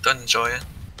 Don't enjoy it.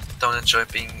 Don't enjoy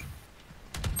being.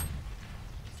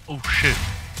 Oh shit.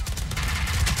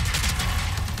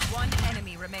 One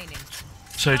enemy remaining.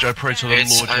 Sage, I pray to the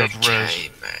It's Lord you have res. okay,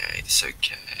 mate. It's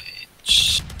okay.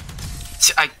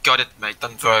 See, I got it, mate.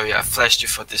 Don't worry. I flashed you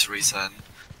for this reason.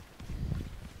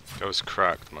 That was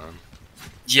cracked, man.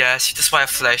 Yeah, see, that's why I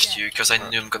flashed you, because I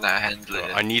knew I'm gonna handle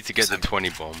it. I need to get the 20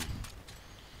 bomb.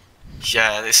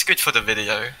 Yeah, it's good for the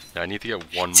video. Yeah, I need to get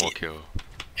one more kill.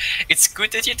 It's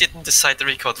good that you didn't decide to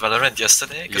record Valorant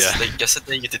yesterday, because Yeah. like,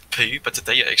 yesterday you did poo, but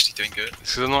today you're actually doing good.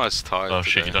 It's 'cause I'm not as tired Oh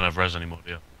shit, today. you don't have res anymore,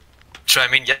 do you? So I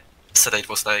mean, yesterday it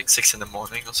was like 6 in the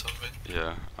morning or something.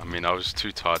 Yeah, I mean, I was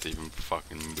too tired to even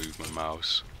fucking move my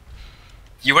mouse.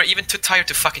 You were even too tired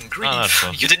to fucking grieve. that's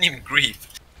fine. You didn't even grieve.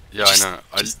 Yeah, Just- I know.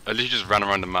 I literally just ran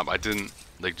around the map. I didn't,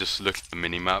 like, just look at the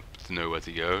mini-map to know where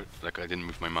to go. Like, I didn't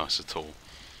move my mouse at all.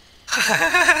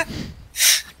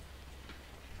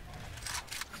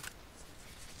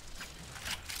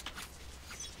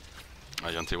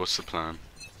 Alright, Jonte, what's the plan?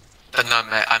 But no,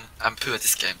 man, I'm poo at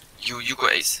this game. You go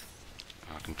ace.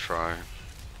 I can try.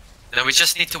 No, we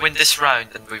just need to win this round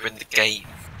and we win the game.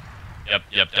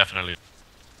 Yep, definitely.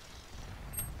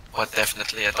 Well,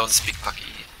 definitely. I don't speak Paki.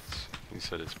 He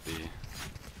said it's B.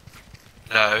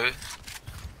 No,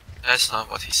 that's not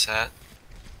what he said.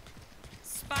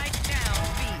 Spike down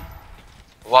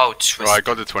B. Wow, twist. Right, I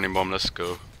got the 20 bomb, let's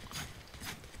go.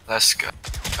 Let's go.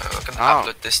 I'm gonna Ow.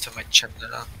 upload this to my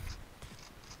channel.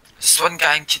 There's one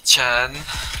guy in kitchen.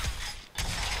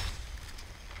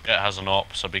 Yeah, it has an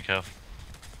op, so be careful.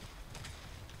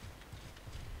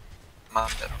 Man,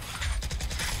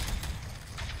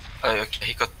 oh, okay,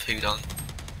 he got pooed on.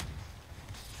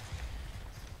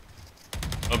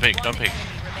 Don't peek, One don't peek. enemy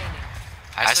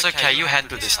remaining. It's okay, you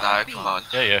handle this now, come on.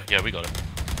 Yeah, we got it.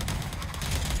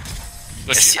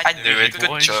 Good Yes, shit. I knew it, good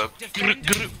boys. job.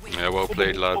 Defenders win. Yeah, well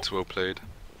played, lads, well played.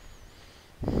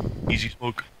 Easy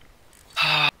smoke.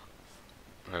 Alright,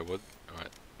 what?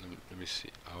 Alright, let me see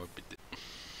how I beat it.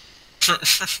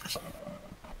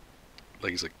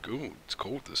 Like, he's like, ooh, it's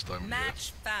cold this time of year.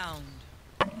 Match found.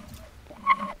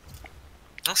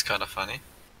 That's kinda funny.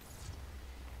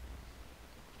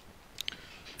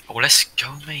 Oh, let's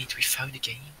go, mate, we found a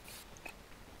game.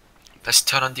 Let's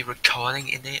turn on the recording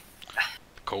in it.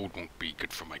 The cold won't be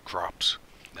good for my crops.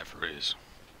 Never is.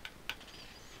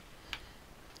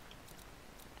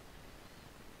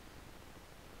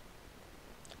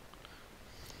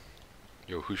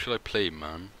 Yo, who should I play,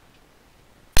 man?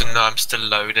 Don't know, I'm still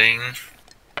loading.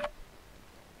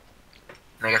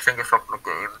 Like, I think I stopped my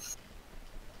game.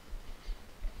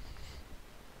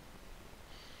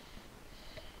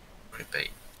 Wait.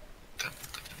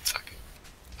 Fuck.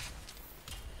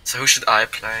 So who should I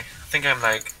play? I think I'm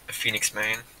like a Phoenix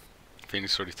main.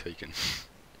 Phoenix already taken.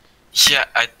 Yeah,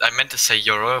 I meant to say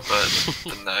Euro, but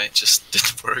no, it just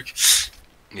didn't work.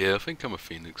 Yeah, I think I'm a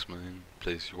Phoenix, man.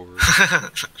 Plays your.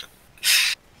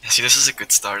 See, this is a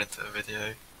good start into a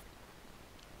video.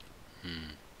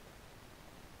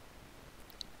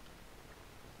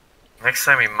 Next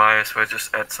time we might as well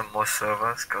just add some more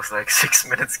servers, cause like 6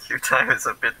 minutes queue time is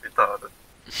a bit retarded.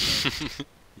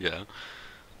 Yeah.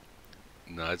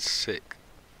 No, it's sick.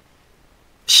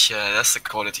 Yeah, that's the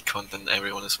quality content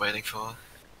everyone is waiting for.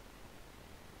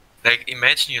 Like,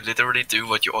 imagine you literally do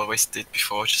what you always did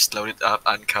before, just load it up,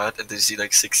 uncut, and then you see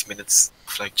like 6 minutes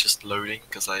of like just loading,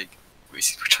 cause like, we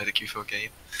try to queue for a game.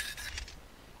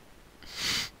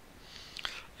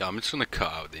 Yeah, I'm just gonna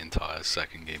cut out the entire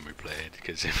second game we played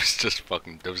because it was just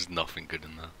fucking. There was nothing good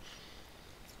in there.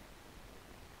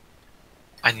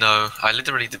 I know, I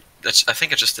literally did, I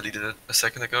think I just deleted it a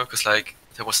second ago, cause like,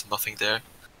 there was nothing there.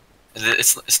 And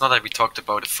it's not like we talked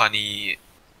about a funny.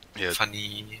 We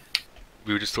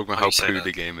were just talking about How how you say poo that?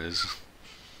 the game is.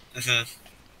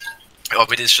 Or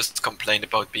we just complained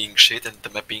about being shit and the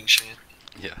map being shit.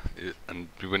 Yeah, and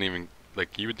we weren't even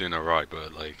like you were doing alright,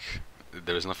 but like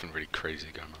there was nothing really crazy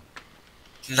going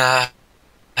on. Nah,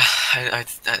 I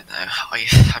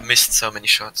missed so many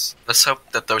shots. Let's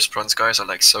hope that those bronze guys are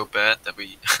like so bad that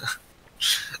we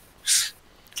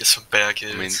get some bear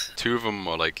kills. I mean, 2 of them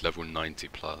are like level 90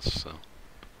 plus, so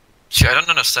Gee, I don't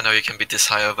understand how you can be this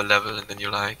high of a level and then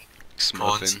you're like,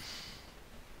 Bronze. smurfing.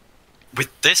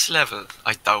 with this level,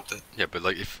 I doubt it. Yeah, but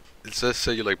like if let's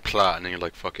say you're like plat and then you're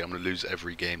like, fuck it, I'm gonna lose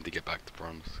every game to get back to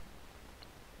bronze.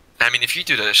 I mean, if you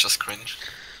do that, it's just cringe.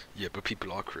 Yeah, but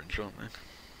people are cringe, aren't they?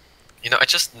 You know, I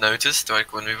just noticed,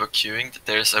 like, when we were queuing, that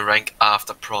there's a rank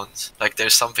after bronze. Like,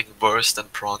 there's something worse than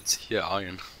bronze. Yeah,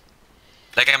 iron.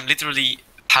 Like, I'm literally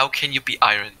how can you be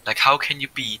iron? Like, how can you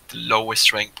be the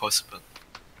lowest rank possible?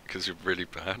 Because you're really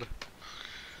bad.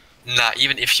 Nah,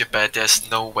 even if you're bad, there's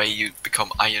no way you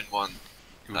become Iron 1.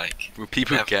 Like, Well,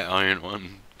 people never. get Iron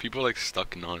 1. People are, like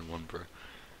stuck in Iron 1, bro.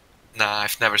 Nah,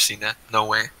 I've never seen that. No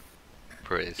way.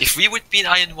 Bro, it's- If we would be in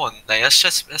Iron 1, like,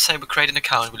 let's say we create an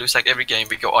account, we lose like every game,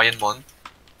 we go Iron 1,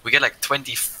 we get like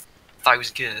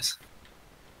 20,000 kills.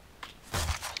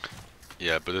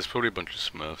 Yeah, but there's probably a bunch of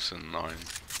Smurfs in Iron.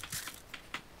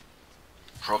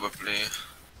 Probably.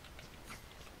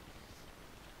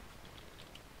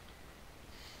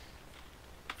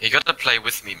 You gotta play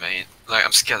with me, mate. Like,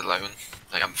 I'm scared alone.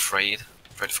 Like, I'm afraid.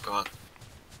 Afraid of God.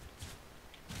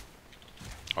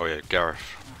 Oh yeah, Gareth.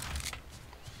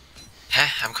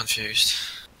 Huh? I'm confused.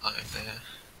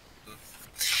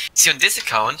 See, on this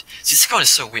account is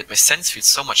so weird. My sense feels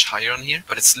so much higher on here,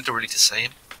 but it's literally the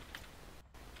same.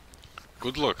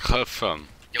 Good luck, have fun.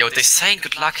 Yo, they're saying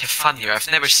good luck, have fun here. I've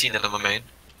never seen that on my main.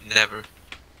 Never.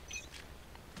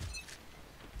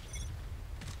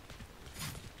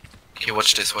 Okay,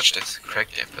 watch this, watch this.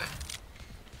 Correct gameplay.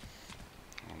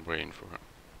 I'm waiting for it.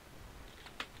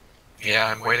 Yeah,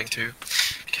 I'm waiting too.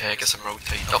 Okay, I guess I'm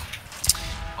rotating. Oh,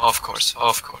 of course,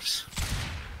 of course.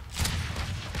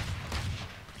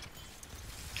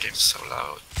 Game's so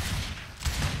loud.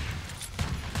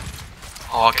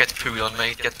 Oh, get pooed on,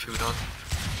 mate. Get pooed on.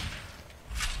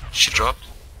 She dropped.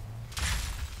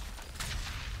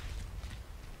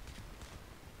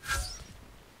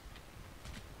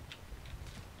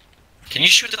 Can you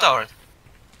shoot the tower?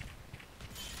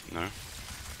 No?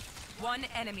 One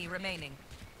enemy remaining.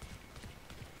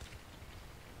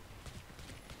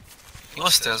 You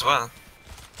lost it as well.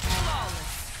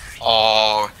 Flawless.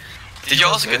 Oh, did you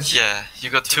also get? Yeah, you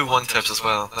got 2 1-taps as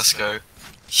well. Let's go.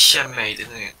 Yeah, mate,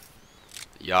 isn't it?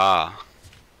 Yeah.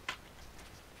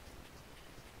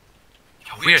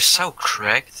 We are so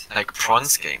cracked. Like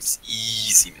bronze games,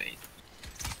 easy, mate.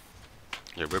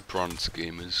 Yeah, we're bronze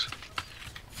gamers.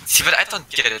 See, but I don't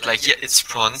get it. Like, yeah, it's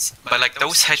bronze, but like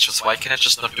those headshots, why can I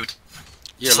just not do?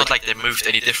 It's not like they moved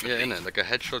any Yeah, differently. innit? Like a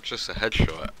headshot's just a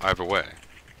headshot, either way.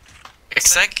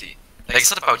 Exactly. Like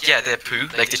it's not about they're poo.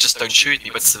 Like they just don't shoot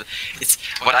me. But it's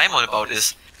what I'm on about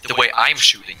is the way I'm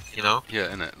shooting. You know? Yeah,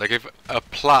 innit? Like if a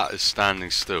plat is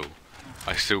standing still,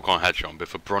 I still can't headshot him, but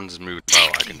if a bronze is moved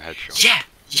about, I can headshot. Yeah.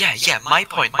 My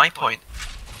point.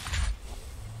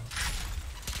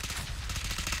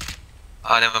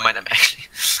 Oh, never mind. I'm actually.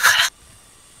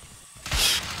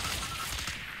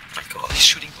 My God, he's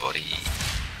shooting body.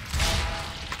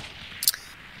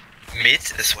 Mid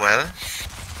as well.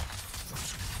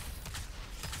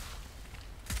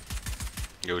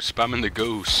 Yo, spamming the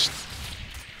ghost.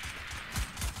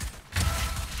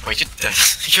 Wait, you're dead.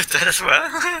 You're dead as well.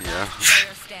 Yeah.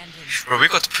 Player standing. Bro, we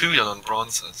got pooed on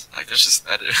bronzes. Like, that's just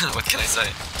better. What can I say?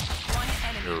 One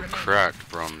enemy Yo, remaining. cracked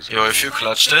bronze. Yo, if you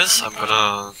clutch this, I'm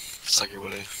gonna suck your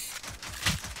willy.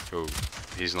 Yo,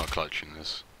 he's not clutching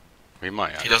this. He might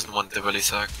He actually. doesn't want the willy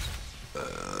suck.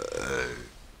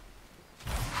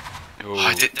 Yo,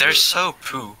 They're so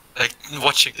poo. Like,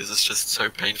 watching this is just so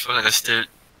painful, and I still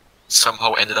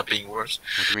somehow ended up being worse.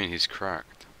 What do you mean he's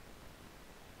cracked?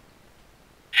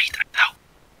 I don't know.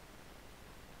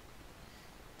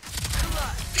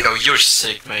 Yo, you're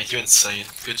sick, mate. You're insane.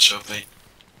 Good job, mate.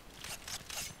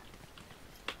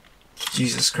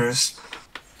 Jesus Christ.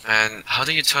 And how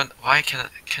do you turn? Why can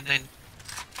they?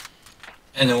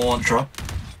 And it won't drop.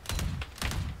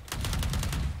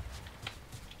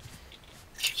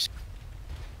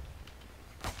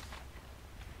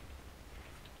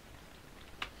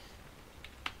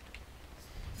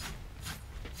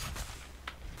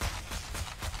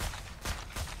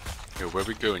 Yo, where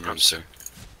we going, I'm Yonce?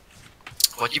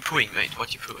 What you pooing, mate?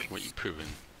 What you pooing? What you proving?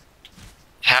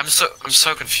 Hey, I'm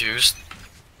so confused.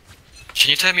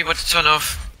 Can you tell me what to turn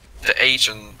off the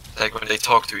agent, like when they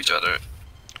talk to each other?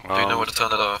 Do you know what to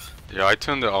turn it off? Yeah, I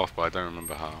turned it off, but I don't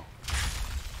remember how.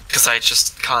 Because I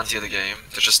just can't hear the game.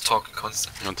 They're just talking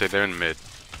constantly. Yonce, they're in mid.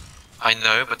 I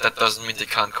know, but that doesn't mean they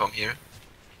can't come here.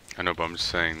 I know, but I'm just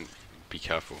saying, be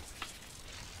careful.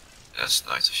 That's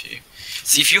nice of you.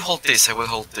 See, if you hold this, I will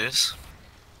hold this.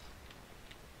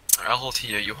 Or I'll hold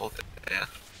here, you hold there.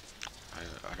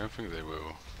 I don't think they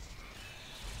will.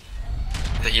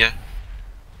 They're here.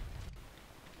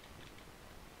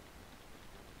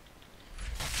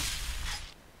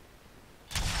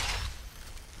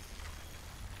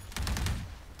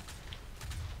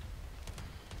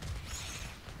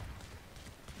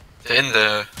 They're in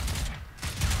the...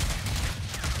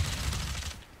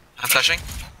 I'm flashing.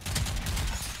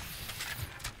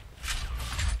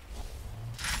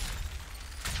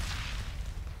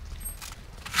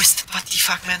 What the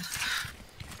fuck, man?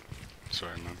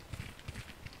 Sorry, man.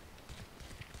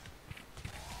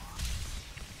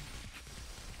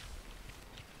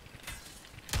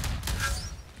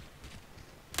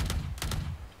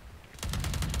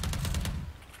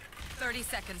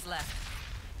 Seconds left.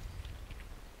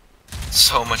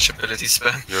 So much ability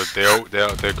spam.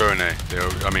 They're going A.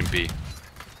 I mean B.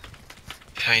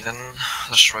 Okay then,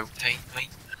 let's rotate, mate.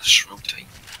 Let's rotate.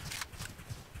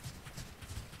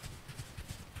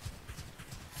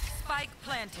 Spike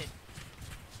planted.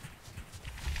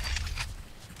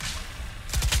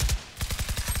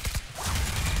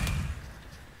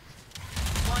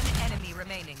 One enemy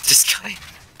remaining. This guy.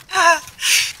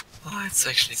 Oh, it's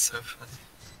actually so funny.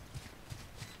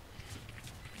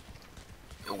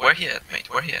 Where he at, mate?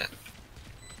 Where he at?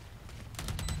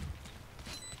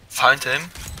 Found him.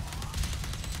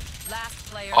 Last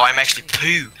player. Oh, I'm actually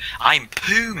poo. I'm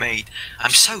poo, mate. I'm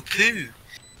so poo.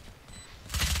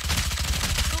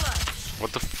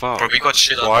 What the fuck? Bro, we got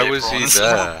shit on Why by a was he bronze. there?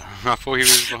 I thought he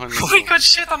was behind the We wall. got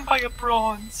shit on by a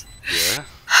bronze. Yeah?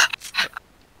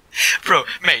 Bro,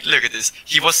 mate, look at this.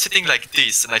 He was sitting like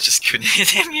this and I just couldn't hit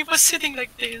him. He was sitting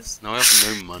like this. No, I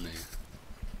have no money.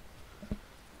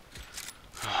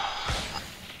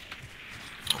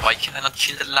 Why can I not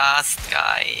kill the last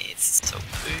guy? It's so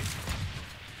poo.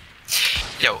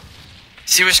 Yo,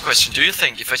 serious question. Do you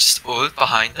think if I just ult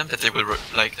behind them that they will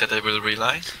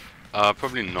realize?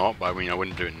 Probably not, but I mean I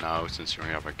wouldn't do it now since you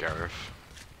only have a Gareth.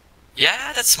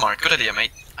 Yeah, that's smart. Good idea,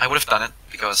 mate. I would have done it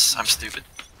because I'm stupid.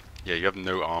 Yeah, you have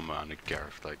no armor and a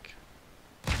Gareth, like...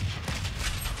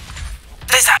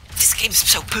 This game's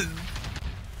so poo.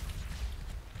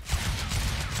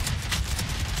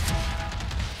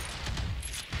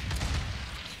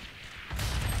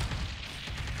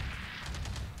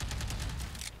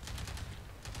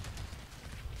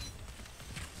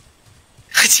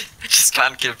 I just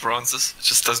can't kill bronzes. It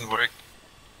just doesn't work.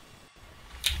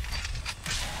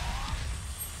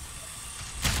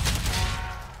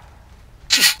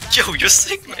 Yo, you're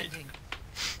sick, mate. Standing.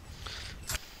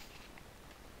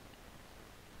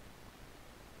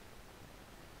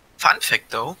 Fun fact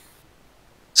though,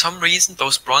 some reason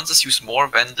those bronzes use more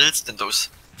vandals than those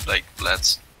like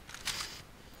bloods.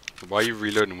 Why are you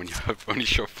reloading when you have only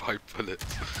shot 5 bullets?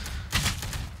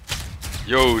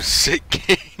 Yo, sick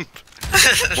game!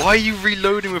 Why are you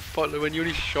reloading with Butler when you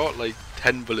only shot like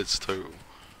 10 bullets total?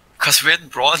 Cause we're in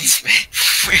bronze, mate.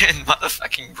 We're in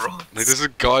motherfucking bronze. Like there's a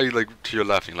guy like to your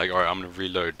left and you're like, alright, I'm gonna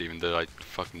reload even though I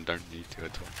fucking don't need to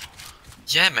at all.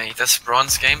 Yeah, mate, that's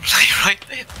bronze gameplay right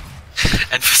there.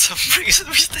 And for some reason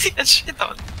we still get shit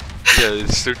on. Yeah,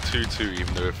 it's still 2-2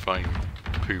 even though we're fighting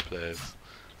poo players.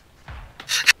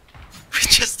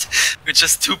 We're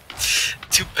just too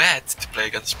bad to play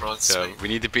against bronze. Yeah, mate. we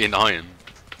need to be in iron.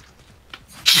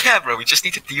 Yeah, bro, we just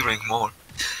need to D-rank more.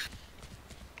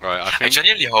 Right, I I think...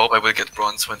 genuinely hope I will get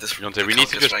bronze when this. Jonte, we need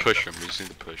to account just is ranked push up. him, we just need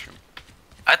to push him.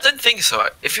 I don't think so.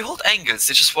 If you hold angles,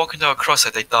 they just walk into our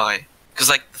crosshair, they die. Cause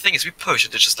like the thing is, we push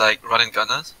and they just like run and gun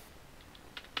us.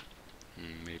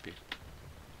 Maybe.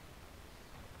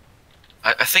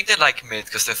 I think they like mid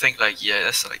because they think like, yeah,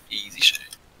 that's like easy shit.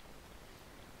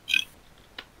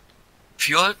 If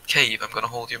you hold cave, I'm gonna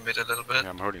hold you mid a little bit. Yeah,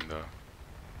 I'm holding though.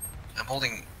 I'm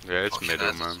holding. Yeah, it's okay, middle,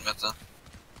 that man. doesn't matter.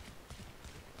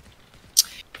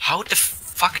 How the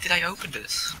fuck did I open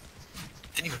this?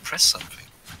 Didn't even press something.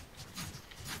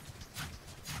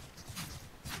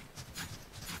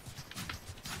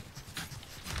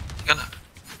 Gonna.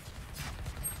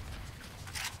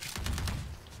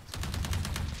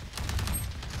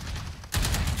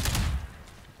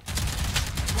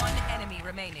 One enemy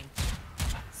remaining.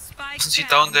 Spike Isn't he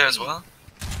down there as B. well?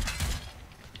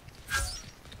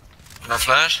 Can I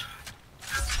flash?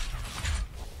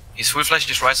 He's full flashing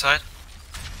his right side.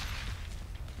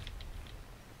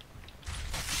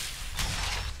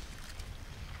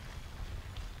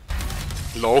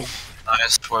 LOL.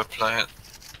 Nice, well played.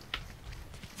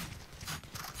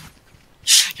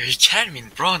 Yo, you carry me in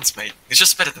bronze, mate. You're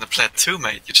just better than a plat 2,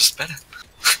 mate. You're just better.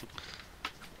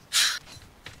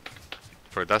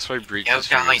 Bro, that's why Breach Yo, is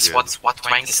really guys, good. what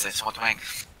rank is this? What rank?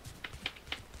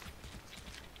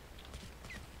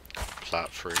 Plat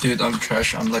 3. Dude, I'm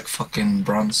trash. I'm like fucking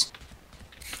bronze.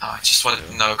 Oh, I just wanted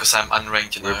to know because I'm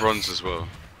unranked, you know. We're bronze as well.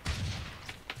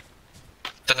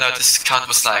 Don't know, this count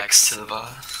was like silver.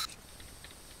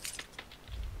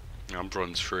 Yeah, I'm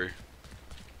bronze 3.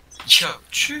 Yo,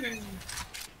 true.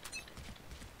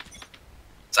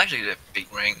 It's actually a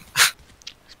big ring.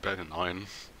 It's better than iron.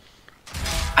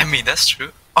 I mean, that's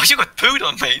true. Oh, you got pooed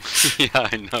on, mate. Yeah,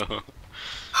 I know.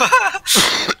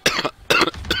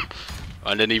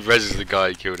 And then he reses the guy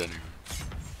he killed anyway.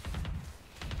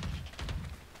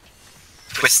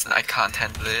 Wait, twist and I can't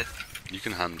handle it. You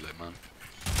can handle it, man.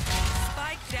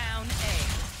 Spike down A.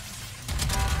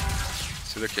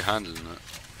 See, look, you're handling it.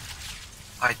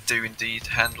 I do indeed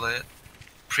handle it.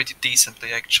 Pretty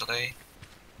decently, actually.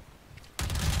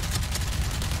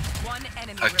 One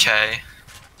enemy Okay.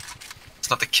 It's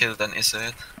not a kill then, is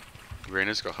it?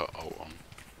 Reina's got her ult on.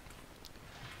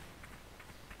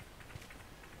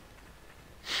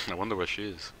 I wonder where she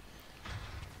is.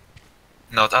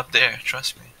 Not up there,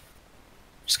 trust me.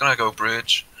 Just gonna go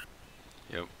bridge.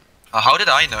 Yep. How did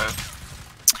I know?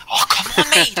 Oh, come on,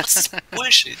 mate! What's this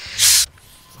bullshit?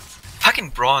 Fucking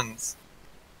bronze.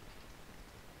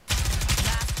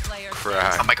 Last player.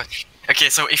 Crack. Oh my god. Okay,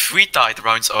 so if we die, the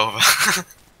round's over.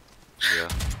 Yeah.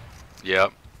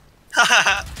 Yep.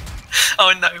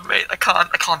 Oh no, mate! I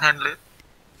can't handle it.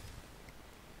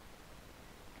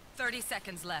 30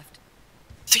 seconds left.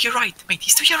 To your right, mate.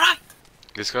 He's to your right.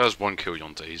 This guy has 1 kill,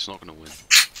 Jonte. He's not gonna win.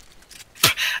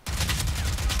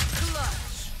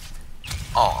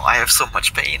 Oh, I have so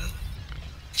much pain.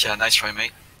 Yeah, nice try,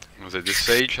 mate. I was like, this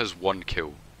Sage has 1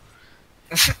 kill.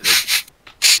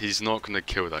 He's not gonna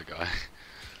kill that guy.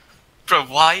 Bro,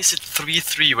 why is it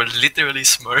 3-3? We're literally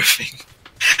smurfing.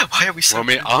 Why are we so? Well, I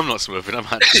mean, I'm not smurfing. I'm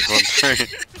actually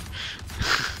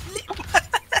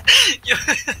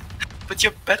 1-3. But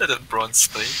you're better than bronze,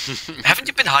 though. Haven't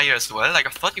you been higher as well? Like I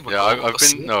thought you were. Yeah, gold I've or been.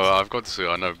 silver. No, I've got to say,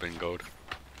 I've never been gold.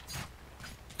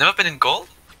 Never been in gold.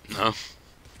 No.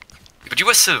 But you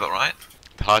were silver, right?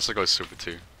 The highest I got is silver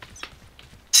 2.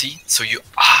 See, so you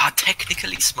are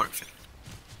technically smurfing.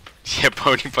 Yeah, but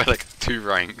only by like 2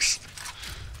 ranks.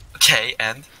 Okay,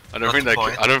 and I Not don't think the that.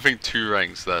 point. I don't think 2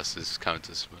 ranks less is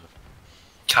counted as smurf.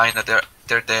 kinda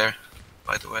they're there.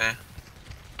 By the way,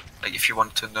 like if you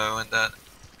want to know and that.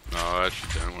 No, I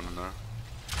actually don't want to know.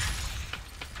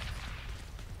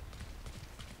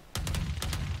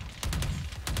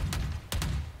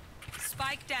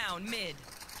 Spike down mid.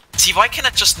 See, why can I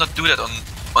just not do that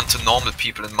onto normal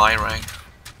people in my rank?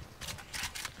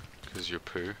 Because you're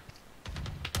poo.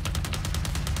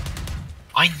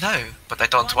 I know, but I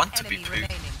don't One want to be enemy poo.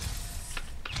 remaining.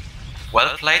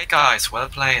 Well played, guys. Well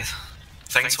played.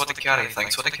 Thanks for the carry.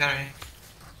 Thanks for the carry.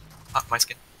 Ah, my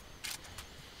skin.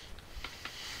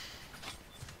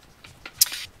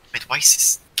 Wait, why is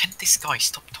this? Can this guy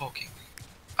stop talking?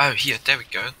 Oh, here. There we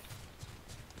go.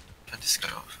 Turn this guy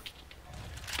off.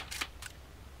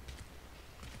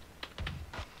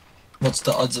 What's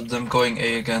the odds of them going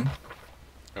A again?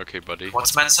 Okay, buddy.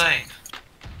 What's man saying?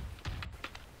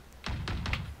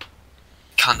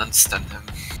 Can't understand him.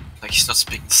 Like he's not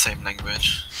speaking the same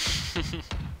language. We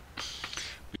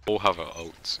all have our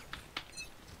ults.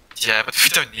 Yeah, but we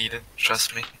don't need it.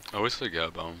 Trust me. I always forget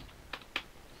about them.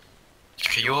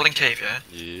 Okay, you're all in cave, yeah?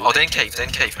 Yeah. Oh, then cave,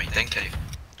 mate, then cave.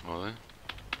 Are they?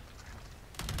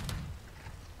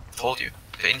 Told you.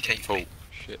 They're in cave, Oh, mate.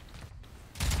 shit.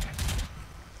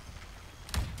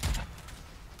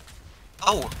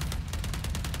 Oh!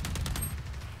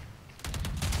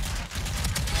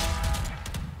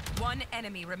 One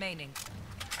enemy remaining.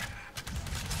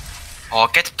 Oh,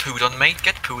 get pooed on, mate,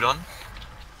 get pooed on.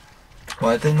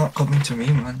 Why are they not coming to me,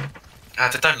 man?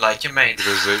 They don't like you, mate.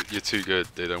 Because you're too good,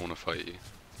 they don't want to fight you.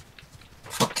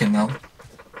 Fucking hell.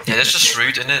 Yeah, that's just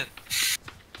rude, innit?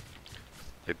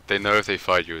 They know if they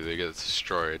fight you, they get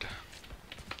destroyed.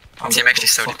 I'm Team gonna actually go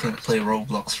so fucking depressed. play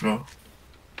Roblox, bro.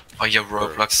 Oh, yeah,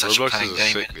 Roblox is such a Roblox playing is a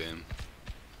game. sick innit? game.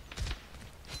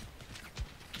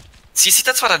 See,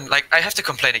 that's what I'm like. I have to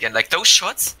complain again. Like those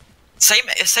shots, same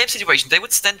situation. They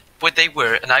would stand where they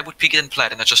were, and I would pick it and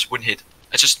plat, and I just wouldn't hit.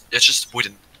 I just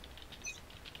wouldn't.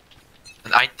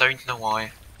 And I don't know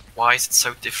why. Why is it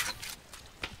so different?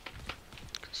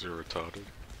 Because you're retarded.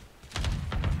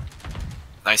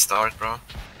 Nice start, bro.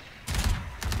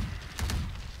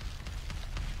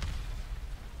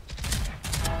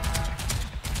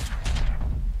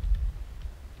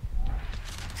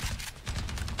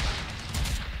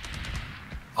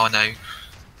 Oh no.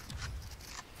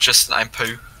 Just I'm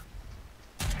poo.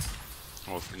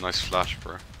 Oh, nice flash,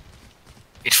 bro.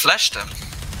 It flashed them.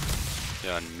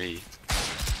 Yeah, and me.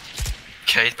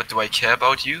 Okay, but do I care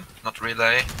about you? Not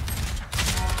really.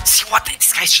 See what?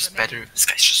 This guy's just better. This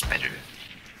guy's just better.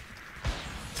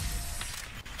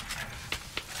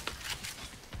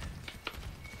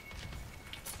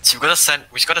 So we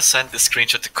gotta send this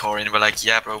screenshot to Corey and we're like,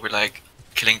 yeah bro, we're like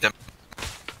killing them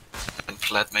and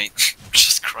flatmate. Which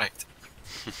is correct.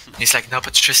 He's like, no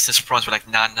but Tristan's bronze. We're like,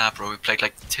 nah bro, we played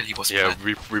like till he was Yeah,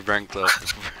 plat. we ranked up.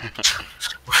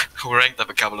 We ranked up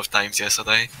a couple of times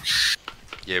yesterday.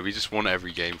 Yeah, we just won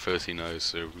every game 13-0,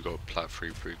 so we got plat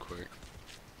free pretty quick.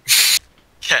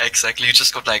 Yeah, exactly. You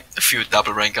just got like a few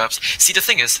double rank ups. See, the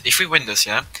thing is, if we win this,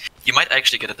 yeah, you might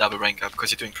actually get a double rank up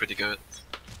because you're doing pretty good.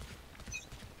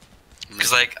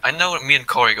 Because like I know me and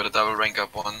Corey got a double rank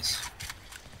up once.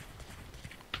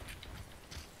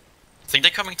 Think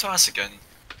they're coming to us again?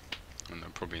 No,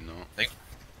 probably not.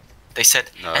 They said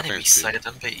No, I think enemy it's B. sighted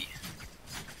on B.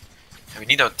 And we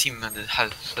need our team and the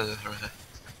health.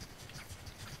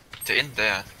 They're in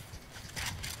there.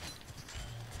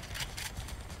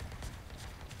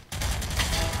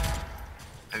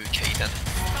 Okay then.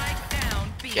 Spike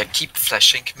down B. Yeah, keep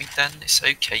flashing me then. It's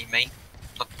okay, mate.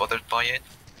 Not bothered by it.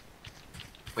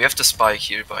 We have the spike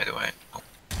here, by the way. Oh,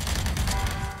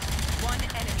 One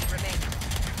enemy remaining.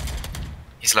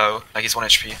 he's low, like he's 1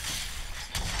 HP.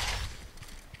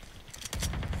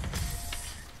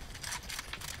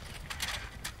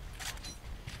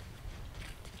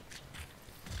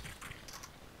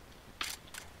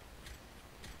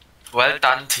 Well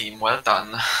done, team. Well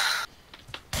done.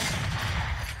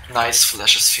 Nice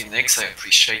flashes, Phoenix. I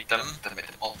appreciate them. They made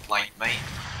them all blind, mate.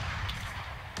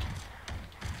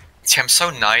 See, I'm so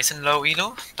nice in low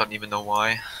elo. Don't even know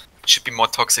why. Should be more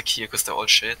toxic here because they're all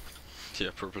shit. Yeah,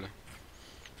 probably.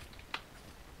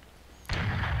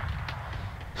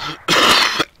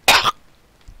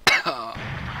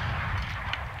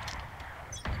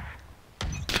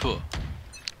 Phew.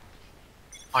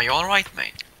 Are you alright,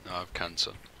 mate? No, I have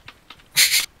cancer.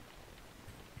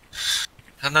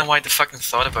 I don't know why the fucking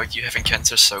thought about you having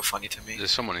cancer is so funny to me. There's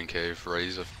someone in cave,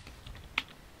 Razor.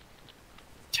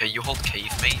 Okay, you hold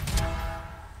cave, mate.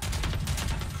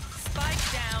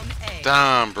 Spike down A.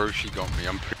 Damn, bro, she got me.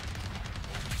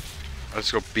 I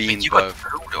just got Mate, beamed you by. got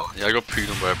brutal. Yeah, I got pooed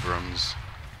on by Brums.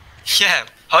 Yeah,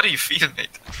 how do you feel, mate?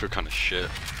 I feel kind of shit.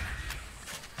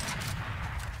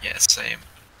 Yeah, same.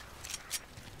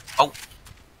 Oh,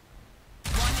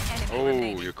 One enemy Oh,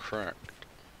 remaining. you're cracked.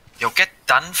 yo, get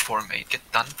done for, mate. Get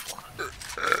done for.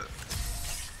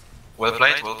 Well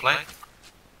played, well played.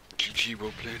 GG,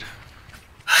 well played.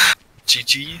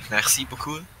 GG, merci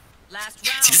beaucoup. Last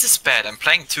round. See, this is bad. I'm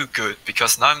playing too good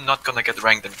because now I'm not gonna get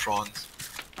ranked in bronze.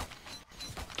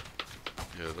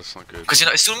 Yeah, that's not good. Because you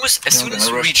know, as soon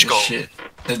as we reach gold, Shit.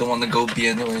 They don't want to go B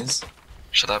anyways.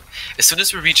 shut up. As soon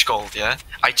as we reach gold, yeah,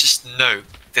 I just know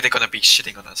that they're gonna be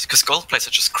shitting on us. Because gold players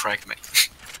are just cracked, mate.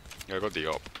 Yeah, I got the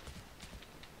op.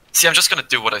 See, I'm just gonna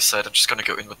do what I said. I'm just gonna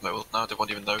go in with my ult now. They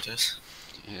won't even notice.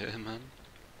 Yeah, man.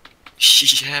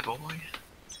 Yeah, boy.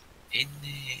 In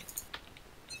it.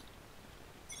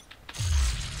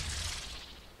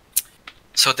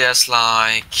 So there's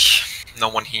like no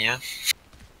one here.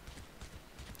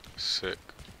 Sick.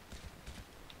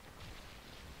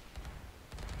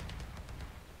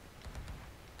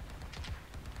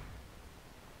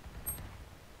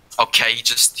 Okay, he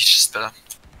just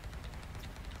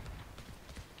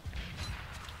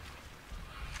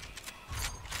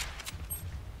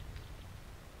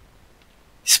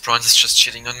This bronze is just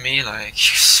cheating on me, like,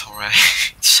 sorry,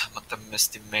 I'm not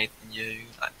estimating you,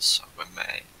 I'm sorry,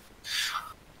 mate.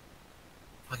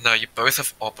 Oh no, you both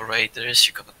have operators,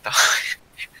 you're gonna die.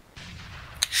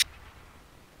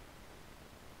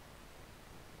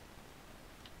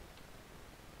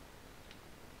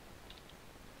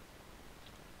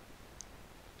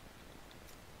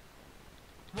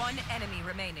 One enemy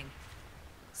remaining.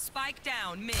 Spike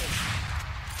down mid.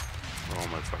 Oh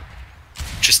my fuck.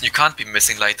 Tristan, you can't be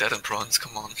missing like that in bronze,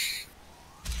 come on.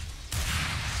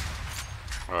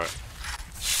 Alright.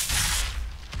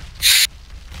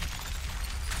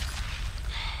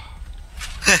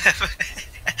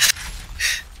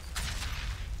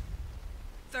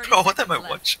 Bro, what am I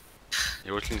watching?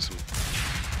 You're watching some.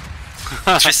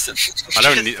 Tristan. I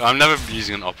don't need. I'm never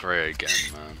using an operator again,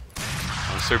 man.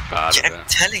 I'm so bad Yeah, at I'm it.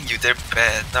 telling you, they're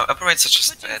bad. No, operators are just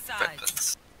Switching bad sides.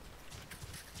 weapons.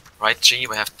 Right, G,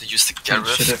 we have to use the Should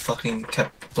Gareth. have fucking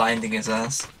kept blinding his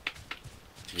ass.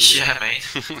 Yeah, mate.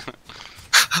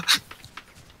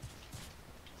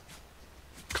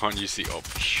 Can't use the op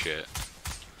shit.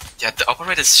 Yeah, the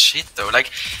operator's shit though.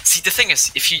 Like, see, the thing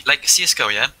is, if you, like,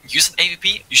 CSGO, yeah? Use an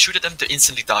AVP, you shoot at them, they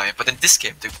instantly die. But in this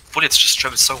game, the bullets just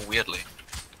travel so weirdly.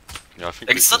 Yeah, I think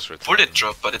Like, it's not just bullet retarded.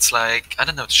 drop, but it's like, I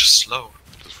don't know, it's just slow.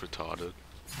 Just retarded.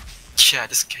 Yeah,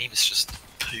 this game is just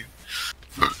poo.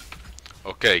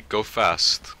 Okay, go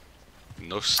fast.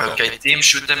 No stop. Okay, team,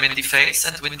 shoot them in the face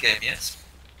and win game, yes?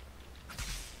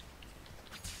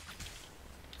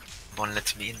 Come on,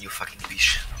 let me in, you fucking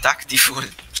bitch. Duck die Fool.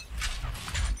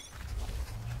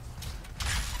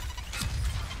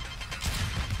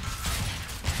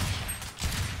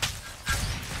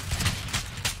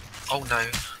 Oh no, I'm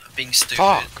being stupid.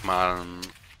 Fuck, man.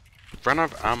 Ran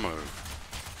out of ammo.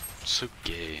 So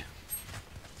gay.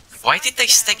 Why did they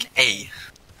stack A?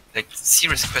 Like,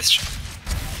 serious question.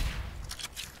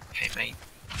 Okay, mate.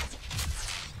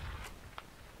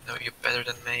 No, you're better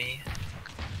than me.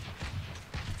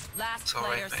 Last It's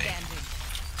alright, player mate. standing.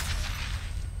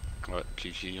 Right,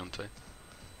 GG, jonte.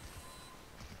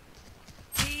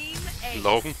 Team Ace.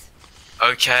 Lol.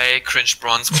 Okay, cringe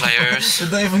bronze players. Did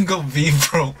they even go B,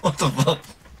 bro? What the fuck?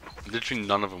 Literally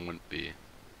none of them went B.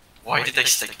 Why did they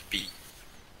stack B?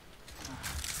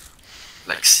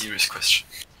 Like, serious question.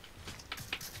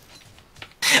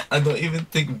 I don't even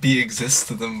think B exists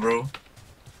to them, bro.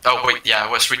 Oh wait, yeah,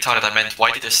 I was retarded. I meant,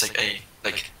 why did they stack A?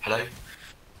 Like, hello?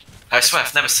 I swear,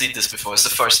 I've never seen this before. It's the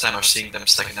first time I've seen them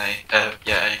stack an A.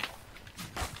 Yeah, A.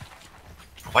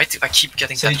 Why do I keep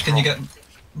getting Sage, that can wrong? you get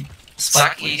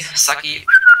Spike, Saki, please? Saki,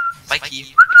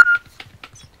 Mikey.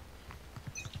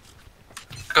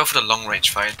 Go for the long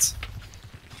range fights.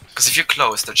 Because if you're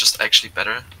close, they're just actually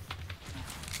better.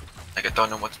 Like, I don't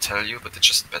know what to tell you, but they're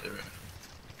just better.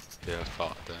 Yeah,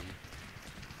 fuck them.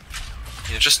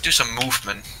 You know, just do some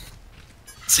movement.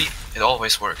 See, it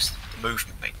always works. The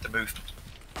movement, mate, the movement.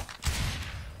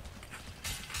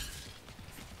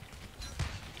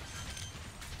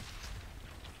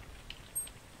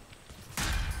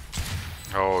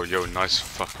 Oh, yo, nice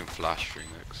fucking flash,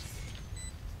 Phoenix.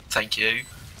 Thank you.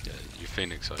 Yeah, you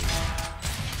Phoenix, are you?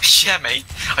 Yeah, mate.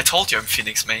 I told you I'm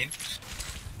Phoenix, main.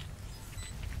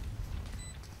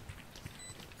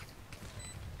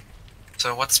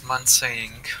 So what's man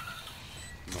saying?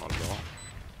 Not a lot.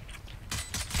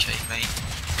 Okay, mate.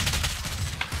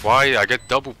 Why? I get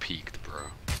double peaked, bro.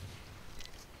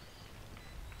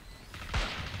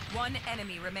 One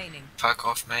enemy remaining. Fuck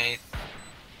off, mate.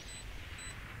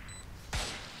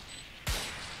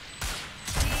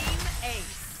 Team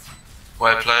Ace.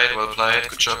 Well played, well played.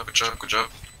 Good job, good job, good job.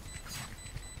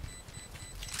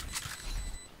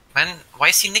 Man, why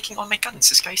is he nicking all my guns?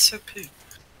 This guy's so poo.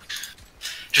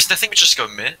 I think we just go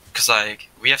mid, because like,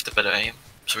 we have the better aim.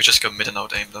 So we just go mid and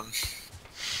out aim them.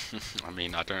 I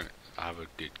mean, I don't have a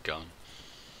good gun.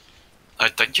 Oh,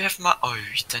 don't you have oh,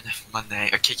 you don't have money.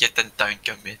 Okay, yeah, then don't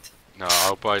go mid. No,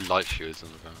 I'll buy light shields on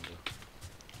the Vandal.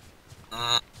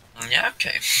 Yeah,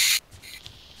 okay.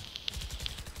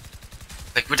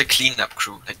 Like with the cleanup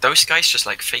crew, like those guys just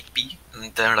like fake B,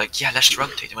 and they're like, yeah, let's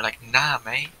rotate. And we're like, nah,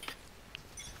 mate,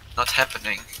 not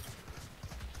happening.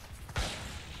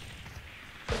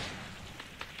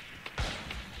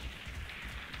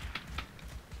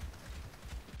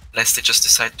 Unless they just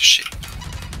decide to shit.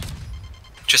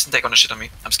 Just they're gonna shit on me.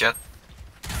 I'm scared.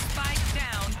 Spike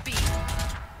down B.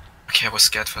 Okay, I was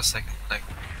scared for a second. Like,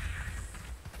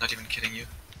 not even kidding you.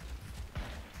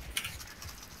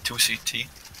 2 CT.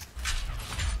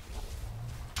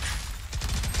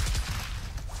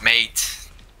 Mate.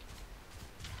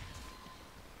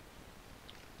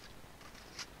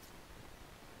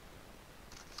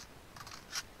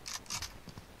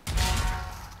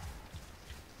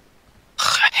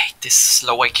 I hate this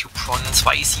slow IQ prawns.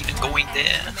 Why is he even going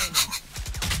there?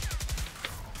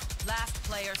 Last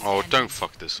player Oh, standing. don't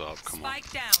fuck this up, come on.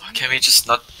 Spike down. Can we just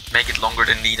not make it longer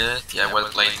than needed? Yeah, well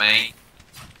played, mate.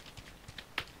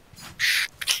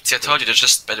 See, I told you they're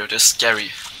just better. They're scary.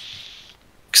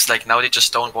 Cause like now they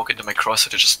just don't walk into my crosshair.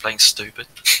 They're just playing stupid.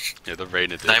 Yeah, the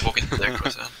Reyna did. Then I walk into their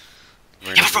crosshair.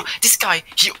 Reyna Yeah, but bro, did. this guy,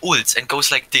 he ults and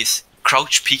goes like this,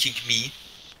 crouch peeking me,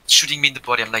 shooting me in the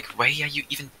body. I'm like, why are you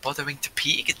even bothering to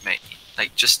peek at me?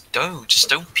 Like, just don't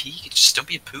peek, just don't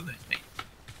be a poo at me.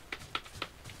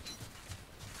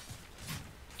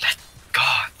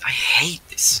 God, I hate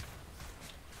this.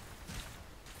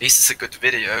 This is a good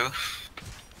video.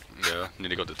 Yeah,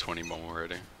 nearly got the 20 bomb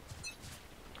already.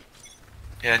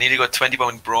 Yeah, I nearly got 20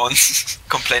 bomb in bronze,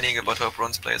 complaining about how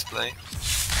bronze players play.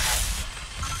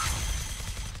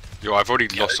 Yo, I've already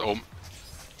lost all.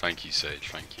 Thank you, Sage,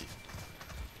 thank you.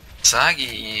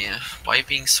 Sagi, why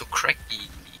being so cracky?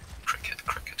 Cricket,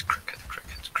 cricket, cricket,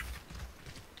 cricket, cricket.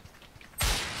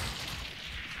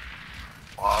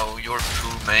 Wow, you're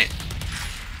poo, mate.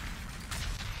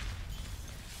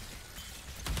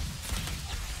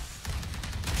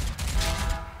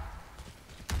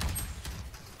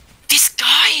 This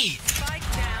guy!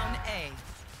 Spike down A.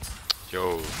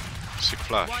 Yo, sick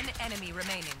flash. One enemy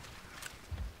remaining.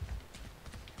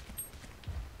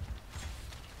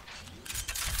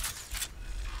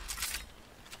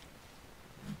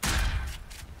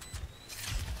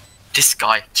 This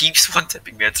guy keeps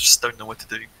one-tapping me, I just don't know what to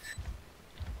do.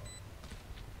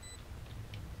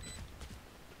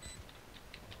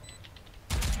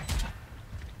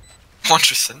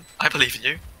 Wanderson, I believe in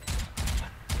you.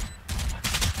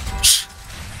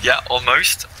 Yeah,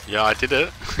 almost. Yeah, I did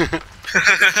it.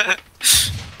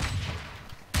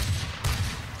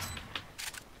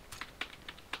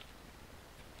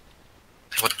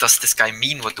 What does this guy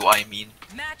mean? What do I mean?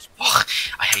 Match Oh,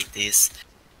 I hate this.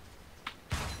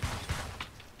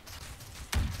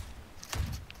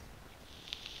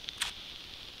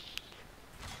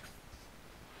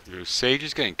 Yo, Sage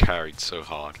is getting carried so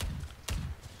hard.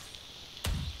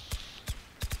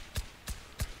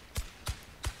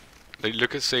 Like,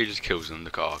 look at Sage's kills and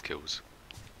look at our kills.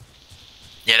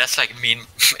 Yeah, that's like me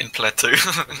in Plateau.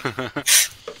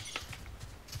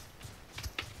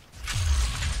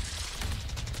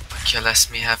 Okay, let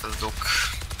me have a look.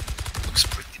 Looks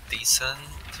pretty decent.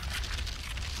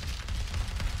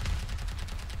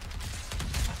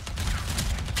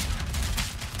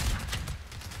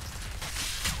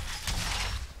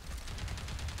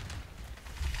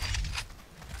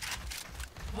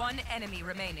 One enemy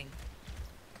remaining.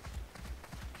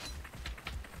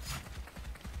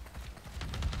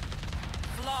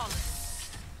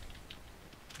 Flawless.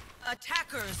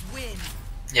 Attackers win.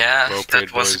 Yeah, Well played,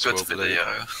 that was boys, a good well played.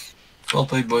 video. Well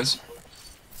played, boys.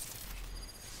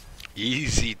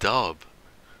 Easy dub.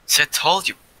 See, I told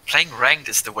you, playing ranked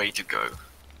is the way to go.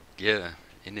 Yeah,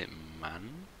 innit, man?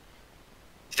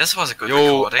 This was a good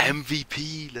Yo, recording.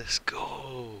 MVP, let's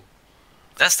go.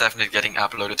 That's definitely getting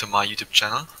uploaded to my YouTube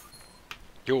channel.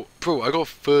 Yo, bro, I got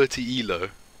 30 elo.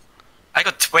 I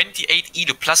got 28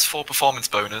 ELO plus 4 performance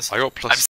bonus. I got plus